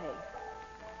does she say?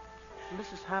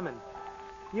 Mrs. Hammond,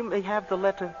 you may have the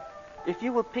letter if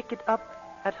you will pick it up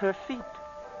at her feet.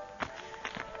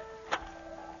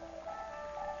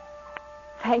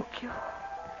 Thank you.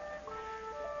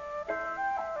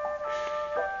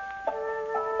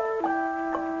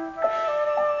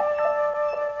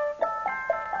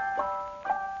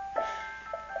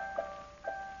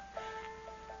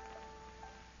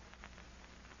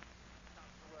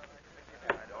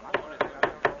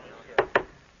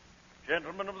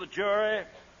 Gentlemen of the jury,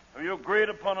 have you agreed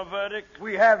upon a verdict?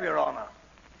 We have, Your Honor.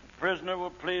 The prisoner will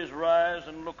please rise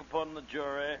and look upon the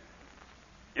jury.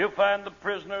 You find the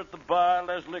prisoner at the bar,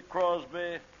 Leslie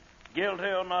Crosby, guilty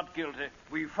or not guilty?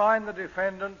 We find the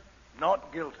defendant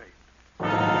not guilty.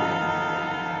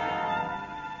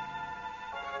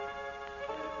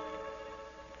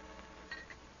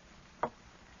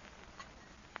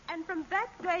 And from that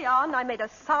day on, I made a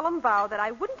solemn vow that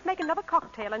I wouldn't make another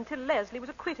cocktail until Leslie was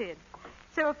acquitted.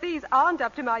 So if these aren't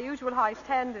up to my usual high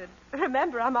standard,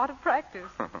 remember, I'm out of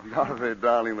practice. Dorothy,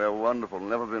 darling, they're wonderful.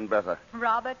 Never been better.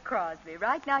 Robert Crosby,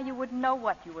 right now you wouldn't know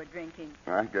what you were drinking.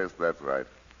 I guess that's right.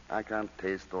 I can't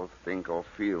taste or think or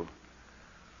feel.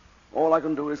 All I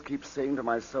can do is keep saying to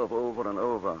myself over and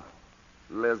over,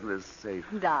 Leslie's safe.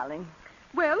 Darling.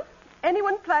 Well,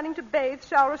 anyone planning to bathe,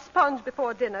 shower, or sponge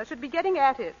before dinner should be getting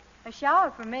at it. A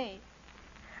shower for me.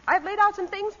 I've laid out some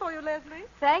things for you, Leslie.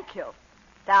 Thank you.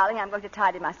 Darling, I'm going to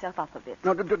tidy myself up a bit.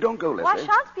 No, don't go, Leslie. Why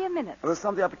shan't be a minute? There's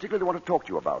something I particularly want to talk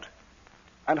to you about.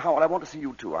 And, Howard, I want to see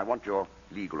you, too. I want your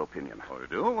legal opinion. Oh, you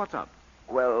do? What's up?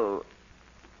 Well,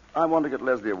 I want to get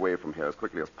Leslie away from here as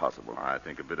quickly as possible. I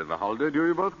think a bit of a holiday do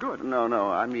you both good.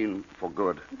 No, I mean for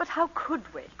good. But how could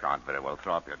we? Can't very well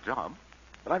throw up your job.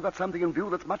 But I've got something in view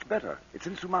that's much better. It's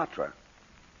in Sumatra.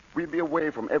 We'd be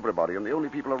away from everybody, and the only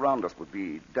people around us would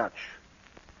be Dutch.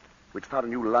 We'd start a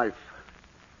new life.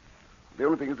 The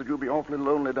only thing is that you'll be awfully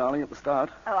lonely, darling, at the start.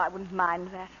 Oh, I wouldn't mind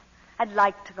that. I'd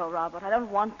like to go, Robert. I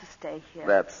don't want to stay here.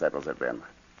 That settles it, then.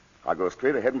 I'll go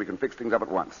straight ahead and we can fix things up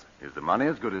at once. Is the money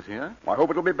as good as here? I hope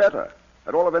it'll be better.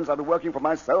 At all events, I'll be working for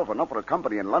myself and not for a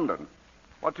company in London.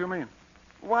 What do you mean?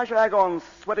 Why should I go on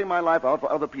sweating my life out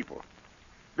for other people?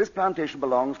 This plantation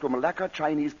belongs to a Malacca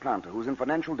Chinese planter who's in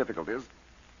financial difficulties,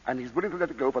 and he's willing to let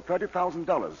it go for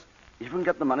 $30,000. If you can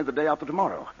get the money the day after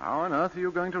tomorrow. How on earth are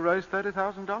you going to raise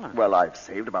 $30,000? Well, I've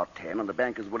saved about 10, and the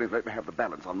bank is willing to let me have the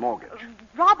balance on mortgage.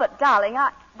 Robert, darling,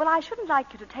 I shouldn't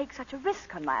like you to take such a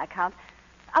risk on my account.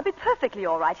 I'll be perfectly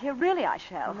all right here. Really, I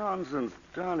shall. Nonsense,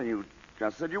 darling. You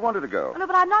just said you wanted to go. No,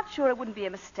 but I'm not sure it wouldn't be a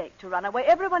mistake to run away.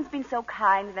 Everyone's been so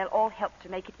kind, and they'll all help to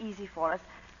make it easy for us.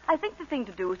 I think the thing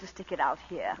to do is to stick it out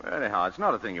here. Well, anyhow, it's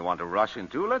not a thing you want to rush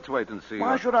into. Let's wait and see.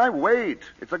 Why should I wait?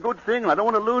 It's a good thing, and I don't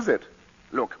want to lose it.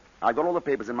 Look, I've got all the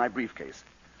papers in my briefcase.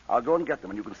 I'll go and get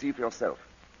them, and you can see for yourself.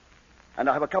 And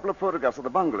I have a couple of photographs of the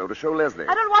bungalow to show Leslie.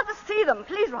 I don't want to see them.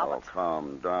 Please, Robert. Oh,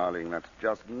 come, darling. That's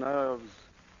just nerves.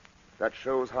 That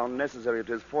shows how necessary it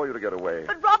is for you to get away.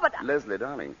 But, Robert... Leslie,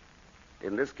 darling,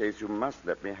 in this case, you must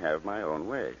let me have my own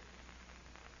way.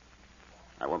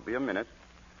 I won't be a minute.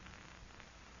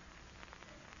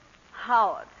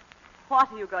 Howard, What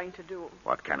are you going to do?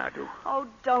 What can I do? Oh,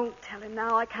 don't tell him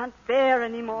now. I can't bear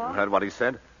any You more. heard what he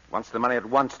said? Wants the money at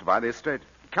once to buy the estate.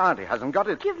 He can't. He hasn't got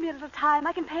it. Give me a little time.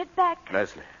 I can pay it back.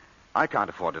 Leslie, I can't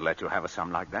afford to let you have a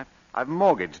sum like that. I've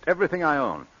mortgaged everything I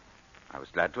own. I was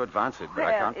glad to advance it, but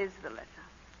I can't. Where is the letter?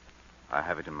 I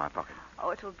have it in my pocket. Oh,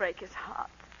 it will break his heart.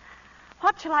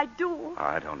 What shall I do?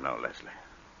 I don't know, Leslie.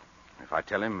 If I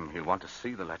tell him, he'll want to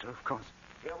see the letter, of course.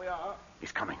 Here we are.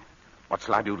 He's coming. What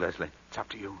shall I do, Leslie? It's up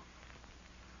to you.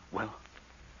 Well?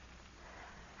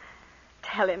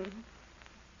 Tell him.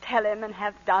 Tell him and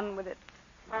have done with it.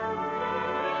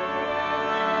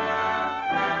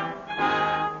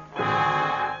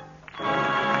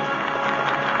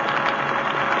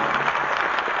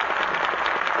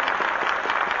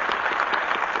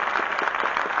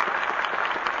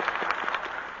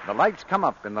 The lights come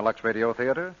up in the Lux Radio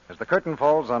Theater as the curtain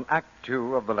falls on Act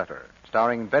Two of The Letter,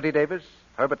 starring Betty Davis,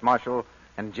 Herbert Marshall,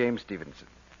 and James Stevenson.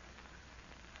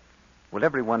 Will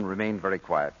everyone remain very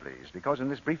quiet, please? Because in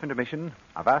this brief intermission,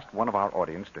 I've asked one of our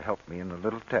audience to help me in a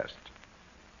little test.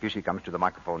 Here she comes to the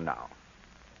microphone now.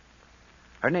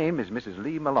 Her name is Mrs.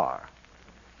 Lee Millar.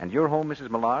 And your home, Mrs.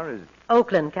 Millar, is...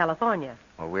 Oakland, California.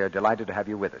 Well, we're delighted to have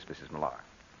you with us, Mrs. Millar.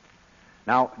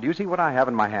 Now, do you see what I have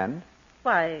in my hand?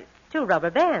 Why, 2 rubber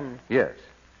bands. Yes.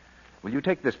 Will you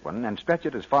take this one and stretch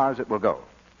it as far as it will go?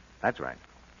 That's right.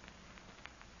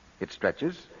 It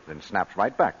stretches, then snaps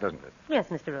right back, doesn't it? Yes,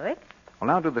 Mr. Roy. Well,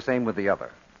 now do the same with the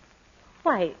other.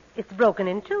 Why, it's broken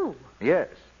in 2. Yes,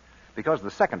 because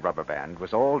the second rubber band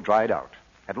was all dried out,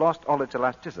 had lost all its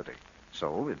elasticity,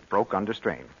 so it broke under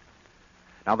strain.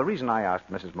 Now, the reason I asked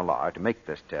Mrs. Millar to make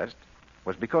this test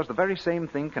was because the very same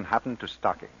thing can happen to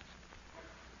stockings.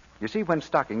 You see, when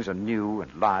stockings are new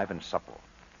and live and supple,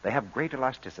 they have great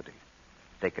elasticity.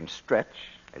 They can stretch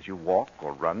as you walk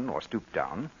or run or stoop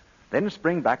down, then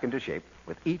spring back into shape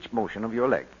with each motion of your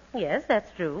leg. Yes, that's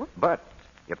true. But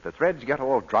if the threads get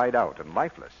all dried out and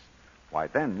lifeless, why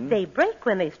then... They break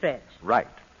when they stretch. Right.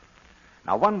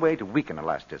 Now, one way to weaken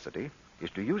elasticity is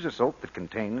to use a soap that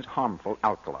contains harmful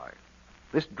alkali.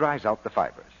 This dries out the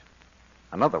fibers.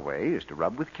 Another way is to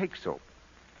rub with cake soap.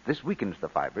 This weakens the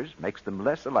fibers, makes them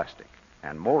less elastic,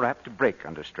 and more apt to break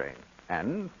under strain.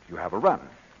 And you have a run.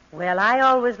 Well, I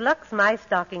always Lux my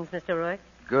stockings, Mr. Roy.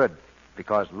 Good,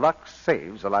 because Lux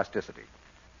saves elasticity.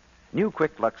 New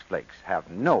Quick Lux Flakes have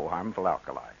no harmful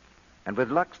alkali. And with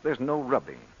Lux, there's no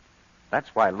rubbing.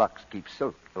 That's why Lux keeps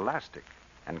silk elastic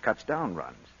and cuts down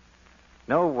runs.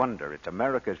 No wonder it's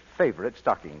America's favorite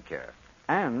stocking care,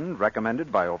 and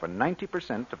recommended by over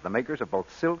 90% of the makers of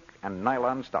both silk and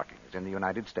nylon stockings in the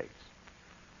United States.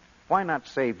 Why not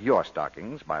save your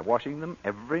stockings by washing them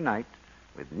every night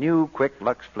with new Quick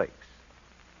Lux Flakes?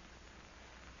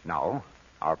 Now,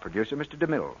 our producer, Mr.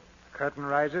 DeMille. The curtain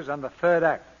rises on the third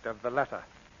act of The Letter.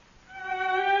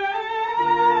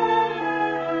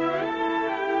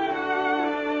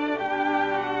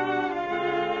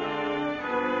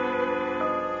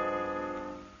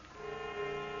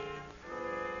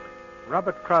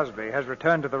 Robert Crosby has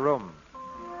returned to the room,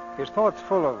 his thoughts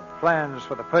full of plans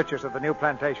for the purchase of the new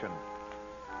plantation.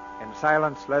 In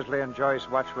silence, Leslie and Joyce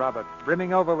watch Robert,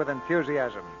 brimming over with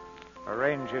enthusiasm,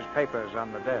 arrange his papers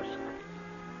on the desk.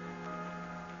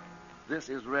 This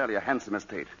is really a handsome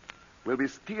estate. We'll be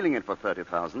stealing it for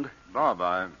 $30,000. Bob,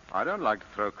 I don't like to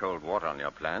throw cold water on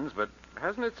your plans, but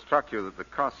hasn't it struck you that the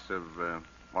costs of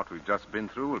what we've just been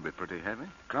through will be pretty heavy?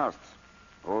 Costs?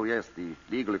 Oh, yes, the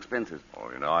legal expenses.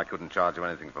 Oh, you know, I couldn't charge you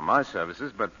anything for my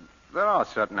services, but there are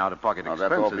certain out-of-pocket expenses.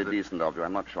 That's awfully decent of you.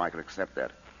 I'm not sure I could accept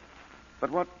that. But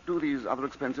what do these other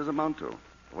expenses amount to?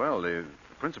 Well, the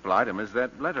principal item is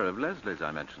that letter of Leslie's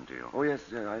I mentioned to you. Oh, yes,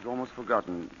 I'd almost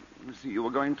forgotten. You see, you were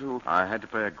going to... I had to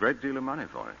pay a great deal of money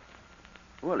for it.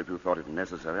 Well, if you thought it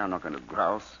necessary, I'm not going to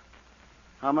grouse.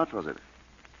 How much was it?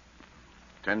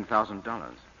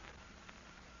 $10,000.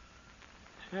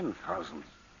 $10,000?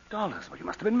 Well, you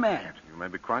must have been mad. You may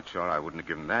be quite sure I wouldn't have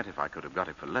given that if I could have got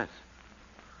it for less.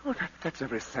 Oh, that's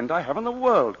every cent I have in the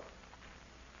world.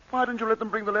 Why didn't you let them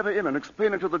bring the letter in and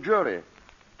explain it to the jury?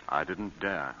 I didn't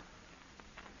dare.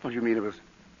 What do you mean it was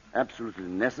absolutely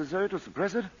necessary to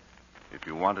suppress it? If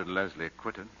you wanted Leslie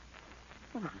acquitted.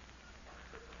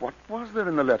 What was there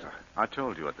in the letter? I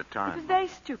told you at the time. It was very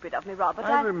stupid of me, Robert.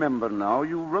 I remember now.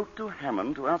 You wrote to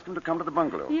Hammond to ask him to come to the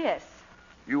bungalow. Yes.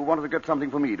 You wanted to get something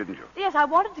for me, didn't you? Yes, I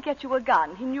wanted to get you a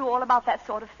gun. He knew all about that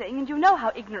sort of thing, and you know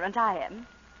how ignorant I am.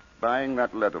 Buying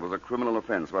that letter was a criminal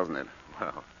offense, wasn't it?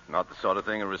 Well, not the sort of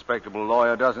thing a respectable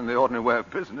lawyer does in the ordinary way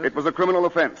of business. It was a criminal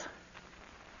offense.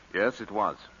 Yes, it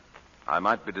was. I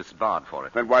might be disbarred for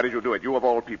it. Then why did you do it? You of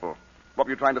all people. What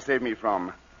were you trying to save me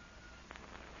from?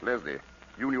 Leslie,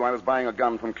 you knew I was buying a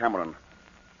gun from Cameron.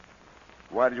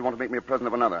 Why did you want to make me a present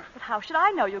of another? But how should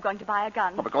I know you're going to buy a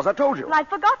gun? Well, because I told you. Well, I'd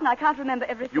forgotten. I can't remember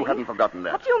everything. You hadn't forgotten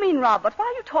that. What do you mean, Robert? Why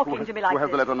are you talking to me like Who has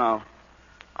this? the letter now?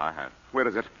 I have. Where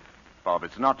is it? Bob,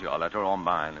 it's not your letter or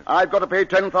mine. I've got to pay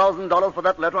 $10,000 for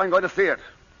that letter. I'm going to see it.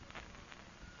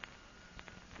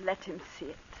 Let him see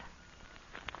it.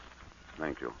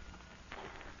 Thank you.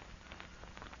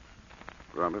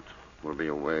 Robert will be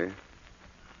away.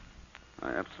 I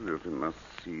absolutely must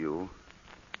see you.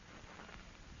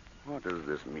 What does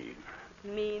this mean?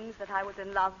 Means that I was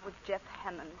in love with Jeff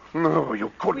Hammond. No,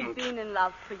 you couldn't. We've been in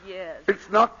love for years. It's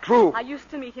not true. I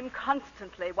used to meet him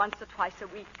constantly, once or twice a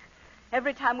week.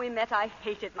 Every time we met, I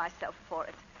hated myself for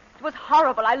it. It was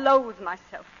horrible. I loathed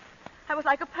myself. I was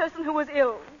like a person who was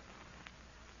ill.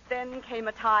 Then came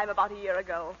a time about a year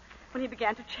ago when he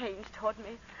began to change toward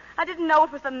me. I didn't know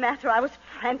what was the matter. I was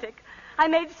frantic. I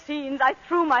made scenes. I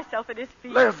threw myself at his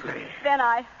feet. Leslie! Then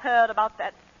I heard about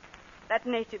that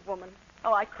native woman.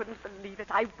 Oh, I couldn't believe it.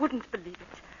 I wouldn't believe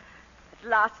it. At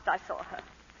last I saw her.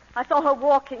 I saw her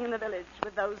walking in the village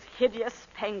with those hideous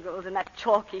spangles and that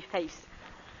chalky face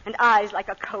and eyes like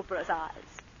a cobra's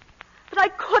eyes. But I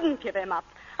couldn't give him up.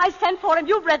 I sent for him.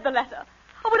 You've read the letter.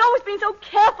 Oh, we'd always been so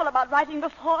careful about writing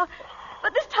before.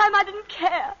 But this time I didn't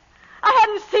care. I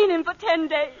hadn't seen him for 10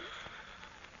 days.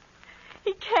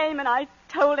 He came and I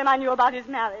told him I knew about his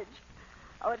marriage.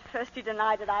 Oh, at first he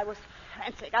denied it. I was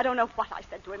frantic. I don't know what I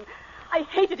said to him. I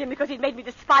hated him because he'd made me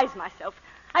despise myself.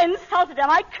 I insulted him.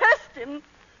 I cursed him.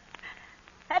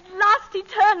 At last he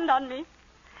turned on me.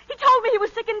 He told me he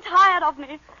was sick and tired of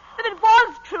me, that it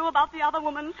was true about the other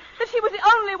woman, that she was the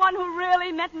only one who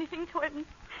really meant anything to him.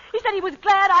 He said he was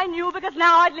glad I knew because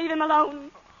now I'd leave him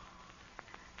alone.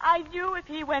 I knew if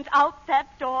he went out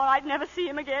that door, I'd never see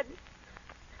him again.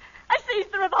 I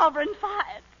seized the revolver and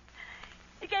fired.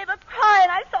 He gave a cry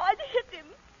and I saw I'd hit him.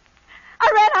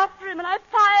 I ran after him and I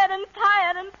fired and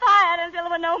fired and fired until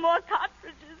there were no more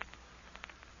cartridges.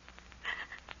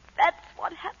 That's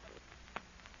what happened.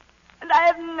 And I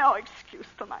have no excuse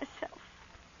for myself.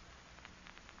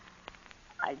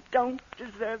 I don't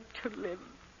deserve to live.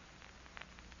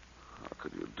 How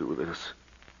could you do this?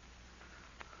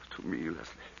 To me,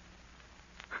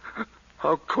 Leslie.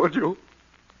 How could you?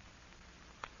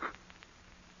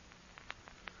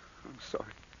 I'm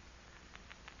sorry.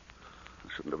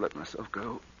 I shouldn't have let myself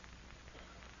go.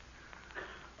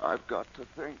 I've got to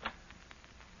think.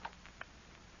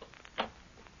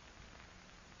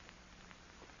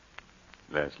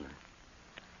 Leslie.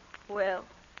 Well?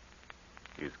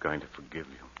 He's going to forgive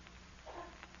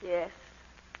you. Yes.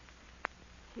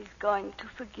 He's going to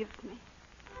forgive me.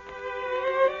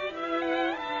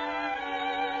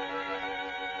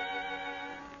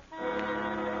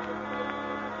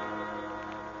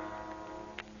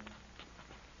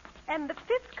 And the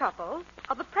fifth couple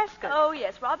are the Prescotts. Oh,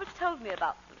 yes. Robert's told me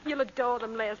about them. You'll adore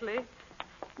them, Leslie.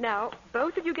 Now,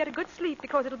 both of you get a good sleep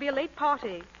because it'll be a late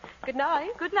party. Good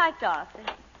night. Good night, Dorothy.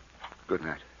 Good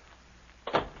night.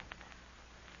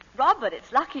 Robert,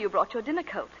 it's lucky you brought your dinner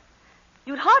coat.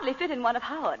 You'd hardly fit in one of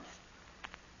Howard's.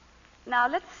 Now,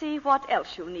 let's see what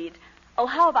else you'll need. Oh,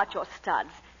 how about your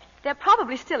studs? They're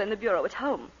probably still in the bureau at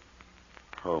home.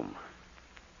 Home.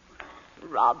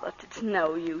 Robert, it's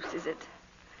no use, is it?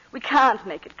 We can't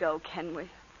make it go, can we?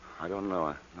 I don't know.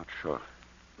 I'm not sure.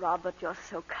 Robert, you're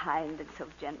so kind and so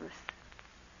generous.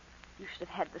 You should have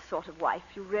had the sort of wife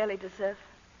you really deserve.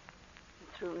 And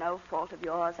through no fault of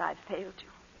yours, I've failed you.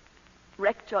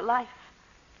 Wrecked your life.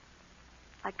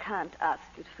 I can't ask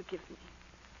you to forgive me.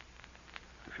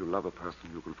 If you love a person,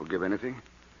 you can forgive anything.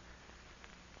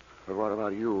 But what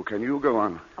about you? Can you go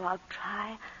on? Oh, I'll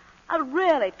try. I'll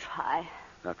really try.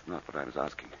 That's not what I was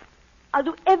asking. I'll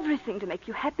do everything to make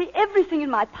you happy, everything in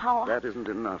my power. That isn't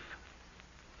enough.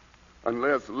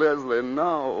 Unless, Leslie,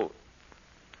 now,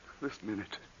 this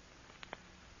minute,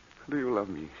 do you love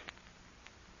me?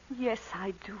 Yes,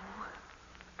 I do.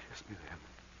 Kiss me then.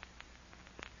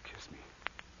 Kiss me.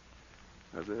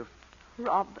 As if...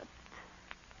 Robert.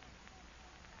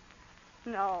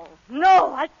 No,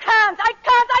 I can't.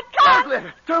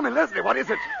 Leslie, tell me, Leslie, what is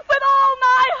it? With all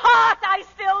my heart, I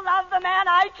still love the man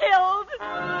I killed.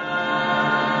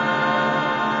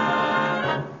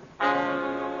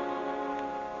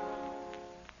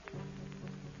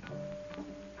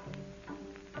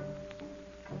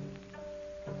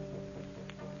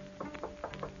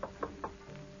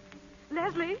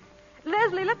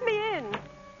 Leslie, let me in.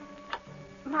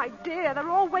 My dear, they're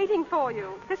all waiting for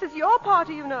you. This is your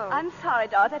party, you know. I'm sorry,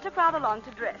 Dorothy. I took rather long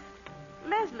to dress.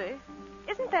 Leslie,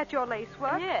 isn't that your lace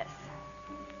work? Yes.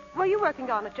 Were you working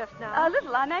on it just now? A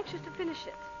little. I'm anxious to finish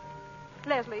it.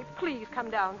 Leslie, please come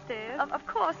downstairs. Of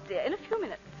course, dear. In a few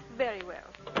minutes. Very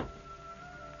well.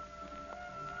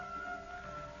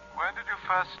 When did you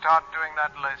first start doing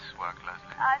that lace work,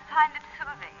 Leslie? I find it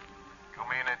soothing. You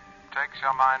mean it takes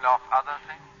your mind off other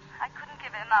things? I couldn't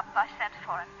give him up. I sent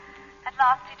for him. At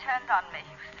last he turned on me.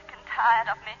 He was sick and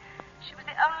tired of me. She was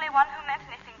the only one who meant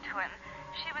anything to him.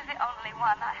 She was the only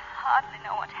one. I hardly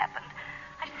know what happened.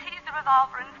 I seized the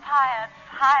revolver and fired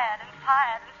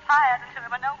until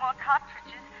there were no more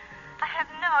cartridges. I have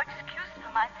no excuse for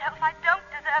myself. I don't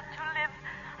deserve to live.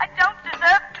 I don't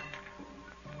deserve to...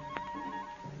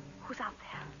 Who's out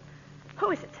there?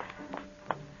 Who is it?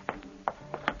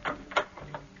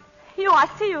 You, I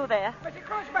see you there. Mrs.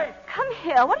 Crosby! Come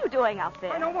here. What are you doing out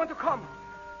there? I don't want to come.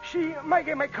 She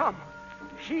make me come.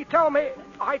 She tell me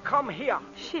I come here.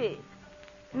 She?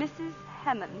 Mrs.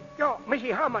 Hammond. Yo,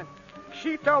 Mrs. Hammond.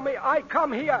 She tell me I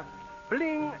come here.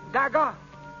 Bling dagger.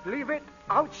 Leave it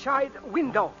outside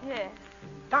window. Yes.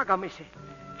 Dagger, Missy.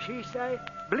 She say,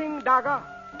 bling dagger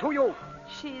to you.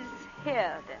 She's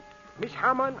here, then. Miss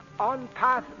Hammond on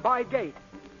path by gate.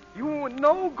 You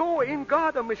no go in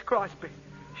garden, Miss Crosby.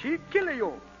 She kill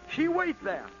you. She wait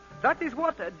there. That is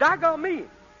what dagger mean.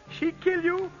 She kill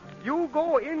you, you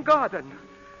go in garden.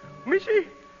 Missy,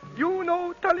 you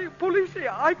know tell police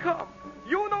I come.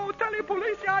 You know tell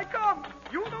police I come.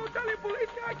 You know tell police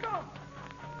I come.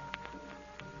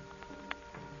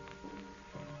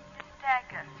 This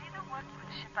dagger, see the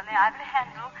workmanship on the ivory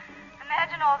handle?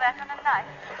 Imagine all that on a knife.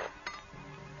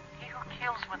 He who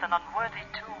kills with an unworthy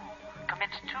tool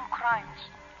commits two crimes.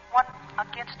 One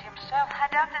against himself. I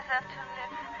don't deserve to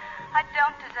live. I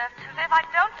don't deserve to live. I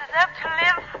don't deserve to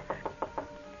live.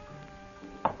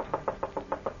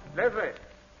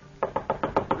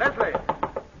 Leslie!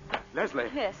 Leslie!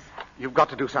 Yes? You've got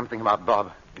to do something about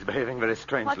Bob. He's behaving very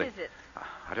strangely. What is it?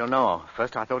 I don't know.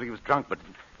 First I thought he was drunk, but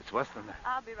it's worse than that.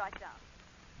 I'll be right down.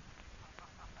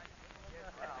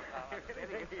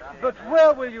 But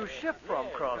where will you ship from,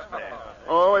 Crosby?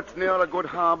 Oh, it's near a good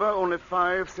harbor, only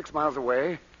 5-6 miles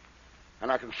away. And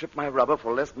I can ship my rubber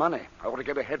for less money. I want to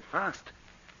get ahead fast.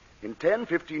 In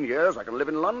 10-15 years, I can live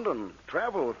in London,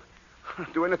 travel,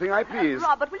 do anything I please.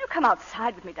 Robert, will you come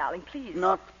outside with me, darling, please?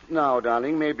 Not now,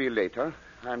 darling. Maybe later.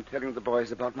 I'm telling the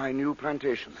boys about my new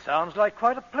plantation. Sounds like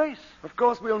quite a place. Of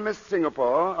course, we'll miss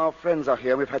Singapore. Our friends are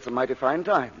here. We've had some mighty fine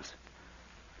times.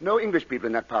 No English people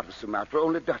in that part of Sumatra,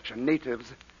 only Dutch and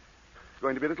natives.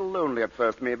 Going to be a little lonely at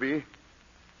first, maybe.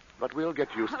 But we'll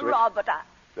get used to it. Robert,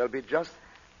 There'll be just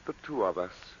the two of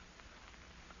us.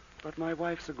 But my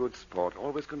wife's a good sport.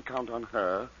 Always can count on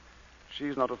her.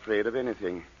 She's not afraid of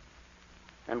anything.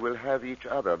 And we'll have each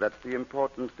other. That's the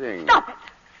important thing. Stop it!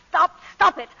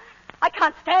 Stop it! I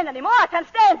can't stand anymore. I can't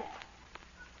stand it.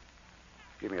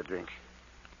 Give me a drink.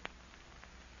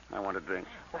 I want a drink.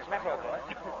 What's the matter, boy?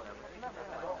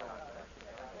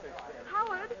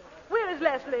 Howard, where is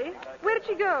Leslie? Where did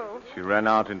she go? She ran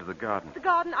out into the garden. The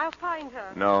garden. I'll find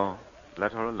her. No,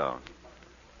 let her alone.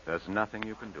 There's nothing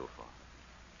you can do for her.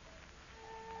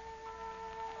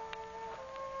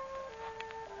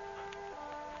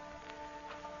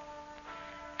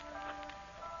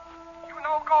 You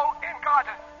no go in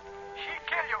garden. She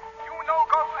kill you. You no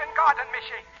go in garden,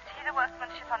 Missy. See the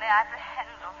workmanship on the ivory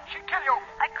handle. She kill you.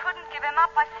 I couldn't give him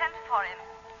up. I sent for him.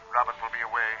 Robert will be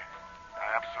away. I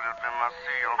absolutely must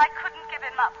see you. I couldn't give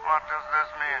him up. What does this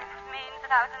mean? It means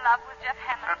that I was in love with Jeff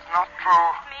Hammond. That's not true.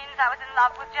 It means I was in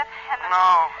love with Jeff Hammond.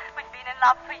 No. We've been in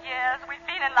love for years. We've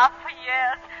been in love for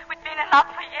years. We've been in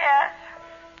love for years.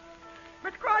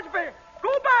 Miss Crosby,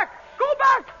 go back! Go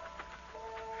back!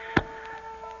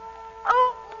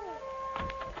 Oh!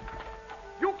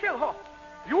 You kill her.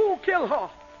 You kill her.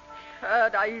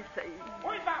 Heard I say.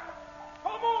 Who is that?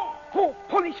 Don't move! Who?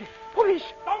 Police! Police!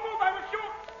 Don't move, I will shoot!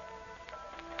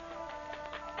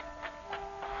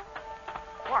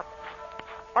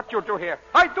 What you do here?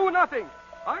 I do nothing.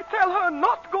 I tell her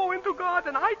not go into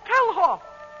garden. I tell her.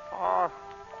 Oh,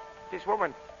 this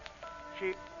woman,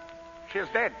 she's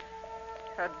dead.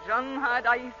 John had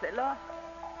I fella.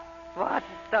 What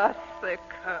the sick?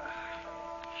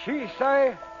 She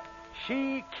say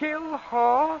she kill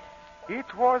her.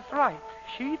 It was right.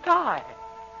 She died.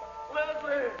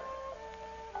 Leslie!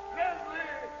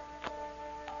 Leslie!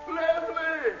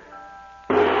 Leslie!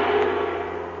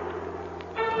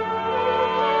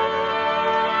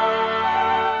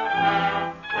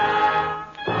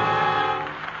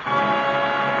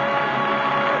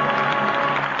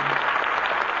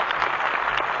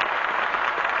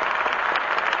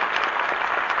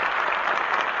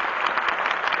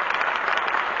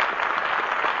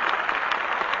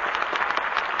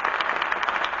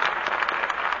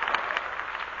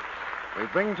 We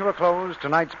bring to a close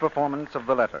tonight's performance of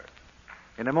The Letter.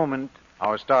 In a moment,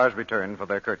 our stars return for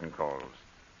their curtain calls.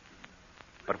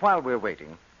 But while we're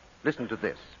waiting, Listen to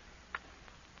this.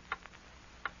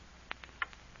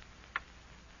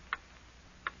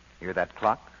 Hear that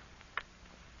clock?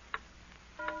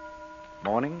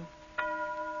 Morning,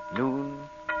 noon,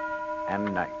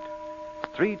 and night.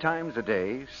 3 times a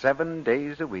day, 7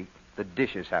 days a week, the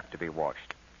dishes have to be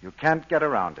washed. You can't get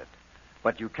around it.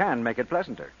 But you can make it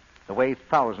pleasanter, the way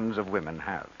thousands of women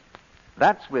have.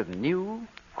 That's with new,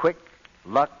 quick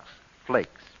Lux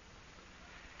Flakes.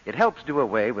 It helps do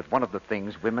away with one of the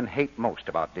things women hate most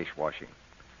about dishwashing,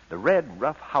 the red,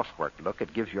 rough housework look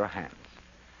it gives your hands.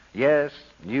 Yes,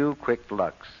 new quick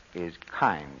Lux is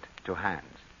kind to hands.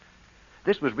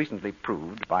 This was recently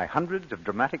proved by hundreds of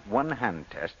dramatic one-hand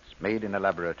tests made in a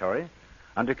laboratory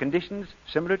under conditions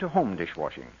similar to home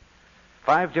dishwashing.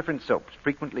 5 different soaps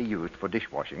frequently used for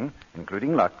dishwashing,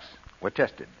 including Lux, were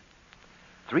tested.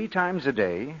 3 times a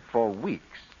day for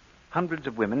weeks, hundreds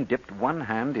of women dipped one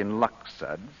hand in Lux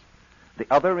suds, the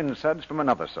other in suds from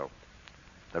another soap.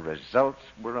 The results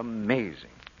were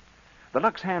amazing. The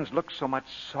Lux hands looked so much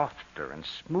softer and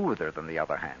smoother than the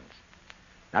other hands.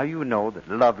 Now you know that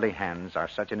lovely hands are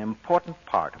such an important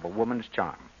part of a woman's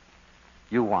charm.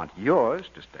 You want yours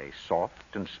to stay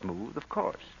soft and smooth, of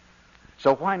course.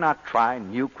 So why not try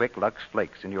new Quick Lux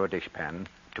Flakes in your dishpan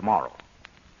tomorrow?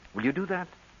 Will you do that?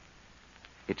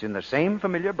 It's in the same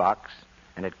familiar box,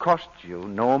 and it costs you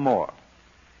no more.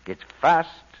 It's fast,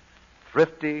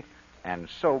 thrifty, and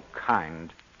so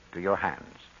kind to your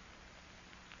hands.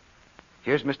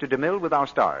 Here's Mr. DeMille with our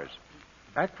stars.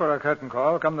 Back for a curtain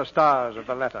call come the stars of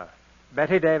the letter.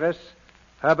 Betty Davis,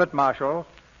 Herbert Marshall,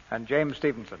 and James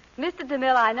Stevenson. Mr.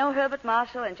 DeMille, I know Herbert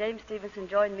Marshall and James Stevenson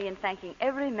join me in thanking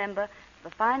every member of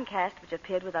the fine cast which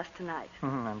appeared with us tonight.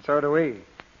 And so do we.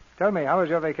 Tell me, how was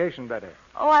your vacation, Betty?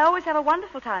 Oh, I always have a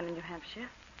wonderful time in New Hampshire.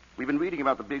 We've been reading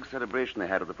about the big celebration they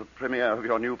had of the premiere of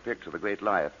your new picture, The Great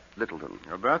Lie, at Littleton.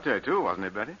 Your birthday, too, wasn't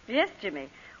it, Betty? Yes, Jimmy.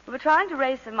 We were trying to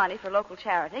raise some money for a local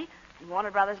charity, and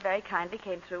Warner Brothers very kindly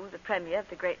came through with the premiere of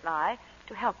The Great Lie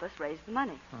to help us raise the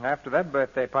money. After that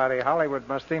birthday party, Hollywood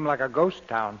must seem like a ghost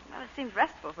town. Well, it seems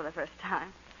restful for the first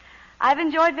time. I've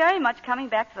enjoyed very much coming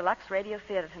back to the Lux Radio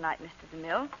Theater tonight, Mr.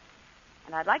 DeMille,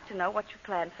 and I'd like to know what you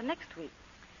plan for next week.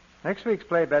 Next week's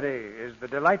play, Betty, is the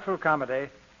delightful comedy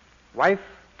Wife,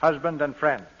 Husband, and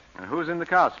Friend. And who's in the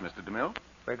cast, Mr. DeMille?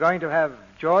 We're going to have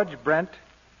George Brent,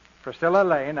 Priscilla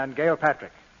Lane, and Gail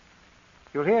Patrick.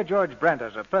 You'll hear George Brent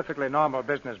as a perfectly normal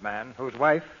businessman whose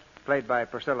wife, played by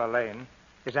Priscilla Lane,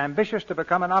 is ambitious to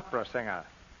become an opera singer.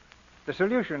 The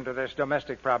solution to this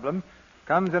domestic problem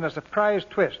comes in a surprise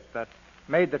twist that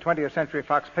made the 20th Century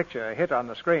Fox picture a hit on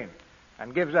the screen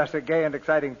and gives us a gay and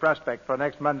exciting prospect for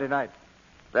next Monday night.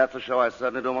 That's a show I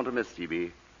certainly don't want to miss,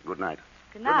 TB. Good night.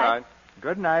 Good night.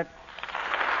 Good night.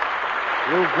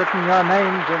 You've written your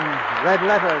names in red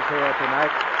letters here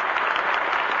tonight.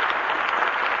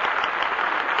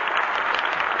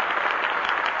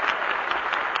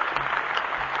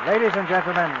 Ladies and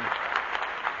gentlemen,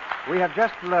 we have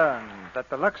just learned that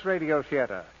the Lux Radio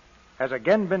Theater has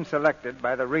again been selected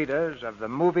by the readers of the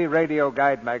Movie Radio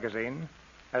Guide magazine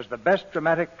as the best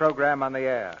dramatic program on the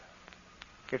air.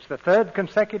 It's the 3rd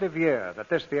consecutive year that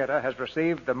this theater has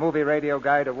received the Movie Radio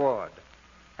Guide Award.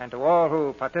 And to all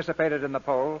who participated in the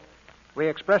poll, we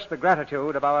express the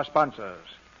gratitude of our sponsors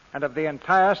and of the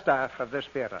entire staff of this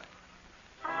theater.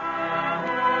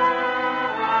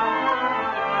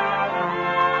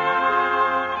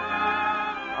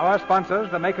 Our sponsors,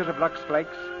 the makers of Lux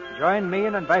Flakes, join me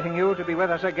in inviting you to be with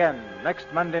us again next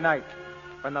Monday night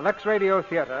when the Lux Radio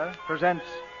Theater presents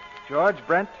George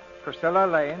Brent, Priscilla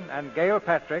Lane, and Gail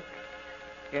Patrick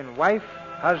in Wife,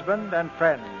 Husband, and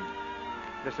Friend.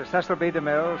 This is Cecil B.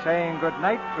 DeMille saying good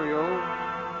night to you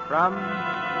from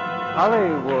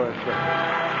Hollywood.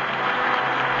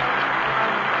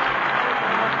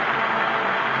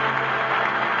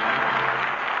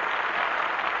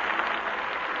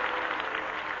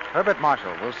 Herbert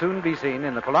Marshall will soon be seen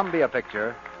in the Columbia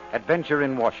picture Adventure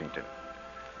in Washington.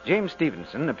 James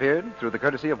Stevenson appeared through the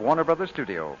courtesy of Warner Brothers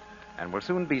Studio and will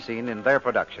soon be seen in their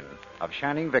production of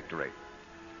Shining Victory.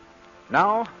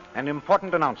 Now, an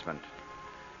important announcement.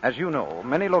 As you know,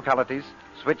 many localities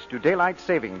switch to daylight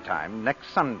saving time next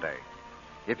Sunday.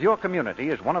 If your community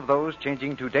is one of those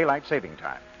changing to daylight saving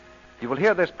time, you will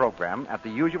hear this program at the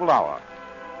usual hour.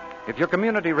 If your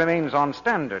community remains on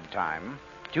standard time,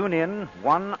 tune in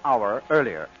 1 hour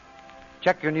earlier.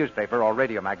 Check your newspaper or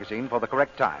radio magazine for the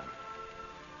correct time.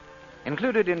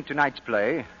 Included in tonight's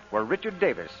play were Richard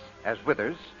Davis as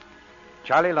Withers,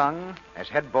 Charlie Lung as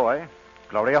head boy,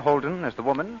 Gloria Holden as the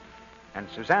woman, and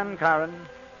Suzanne Caron,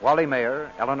 Wally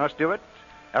Mayer, Eleanor Stewart,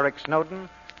 Eric Snowden,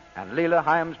 and Leela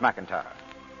Hyams McIntyre.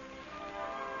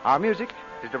 Our music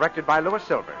is directed by Louis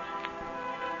Silvers.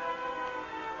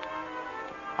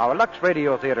 Our Lux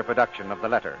Radio Theater production of The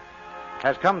Letter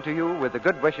has come to you with the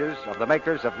good wishes of the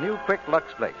makers of new Quick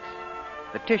Lux Flakes,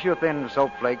 the tissue-thin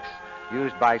soap flakes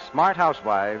used by smart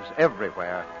housewives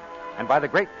everywhere and by the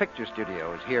great picture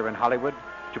studios here in Hollywood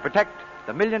to protect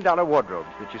the million-dollar wardrobes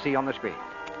that you see on the screen.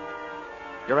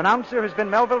 Your announcer has been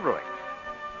Melville Ruick,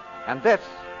 and this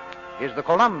is the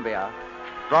Columbia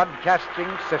Broadcasting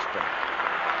System.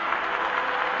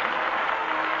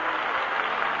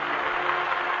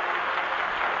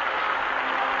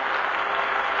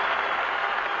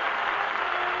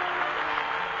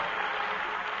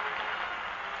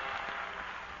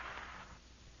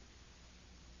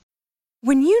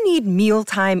 When you need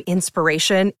mealtime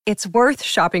inspiration, it's worth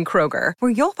shopping Kroger,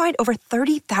 where you'll find over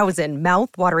 30,000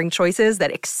 mouth-watering choices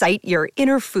that excite your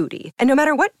inner foodie. And no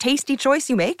matter what tasty choice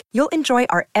you make, you'll enjoy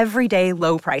our everyday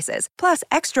low prices, plus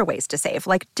extra ways to save,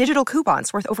 like digital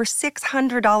coupons worth over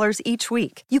 $600 each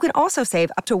week. You can also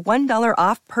save up to $1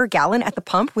 off per gallon at the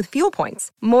pump with fuel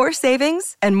points. More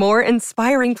savings and more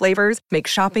inspiring flavors make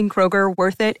shopping Kroger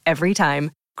worth it every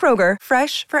time. Kroger,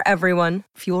 fresh for everyone.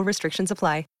 Fuel restrictions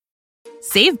apply.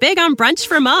 Save big on brunch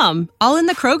for mom, all in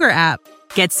the Kroger app.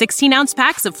 Get 16-ounce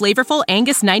packs of flavorful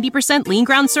Angus 90% lean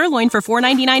ground sirloin for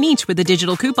 $4.99 each with a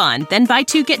digital coupon. Then buy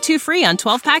 2, get 2 free on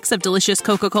 12 packs of delicious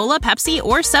Coca-Cola, Pepsi,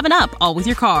 or 7-Up, all with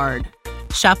your card.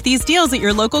 Shop these deals at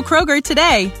your local Kroger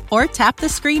today, or tap the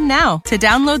screen now to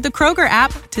download the Kroger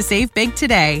app to save big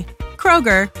today.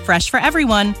 Kroger, fresh for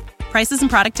everyone. Prices and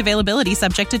product availability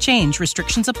subject to change.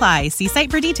 Restrictions apply. See site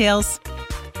for details.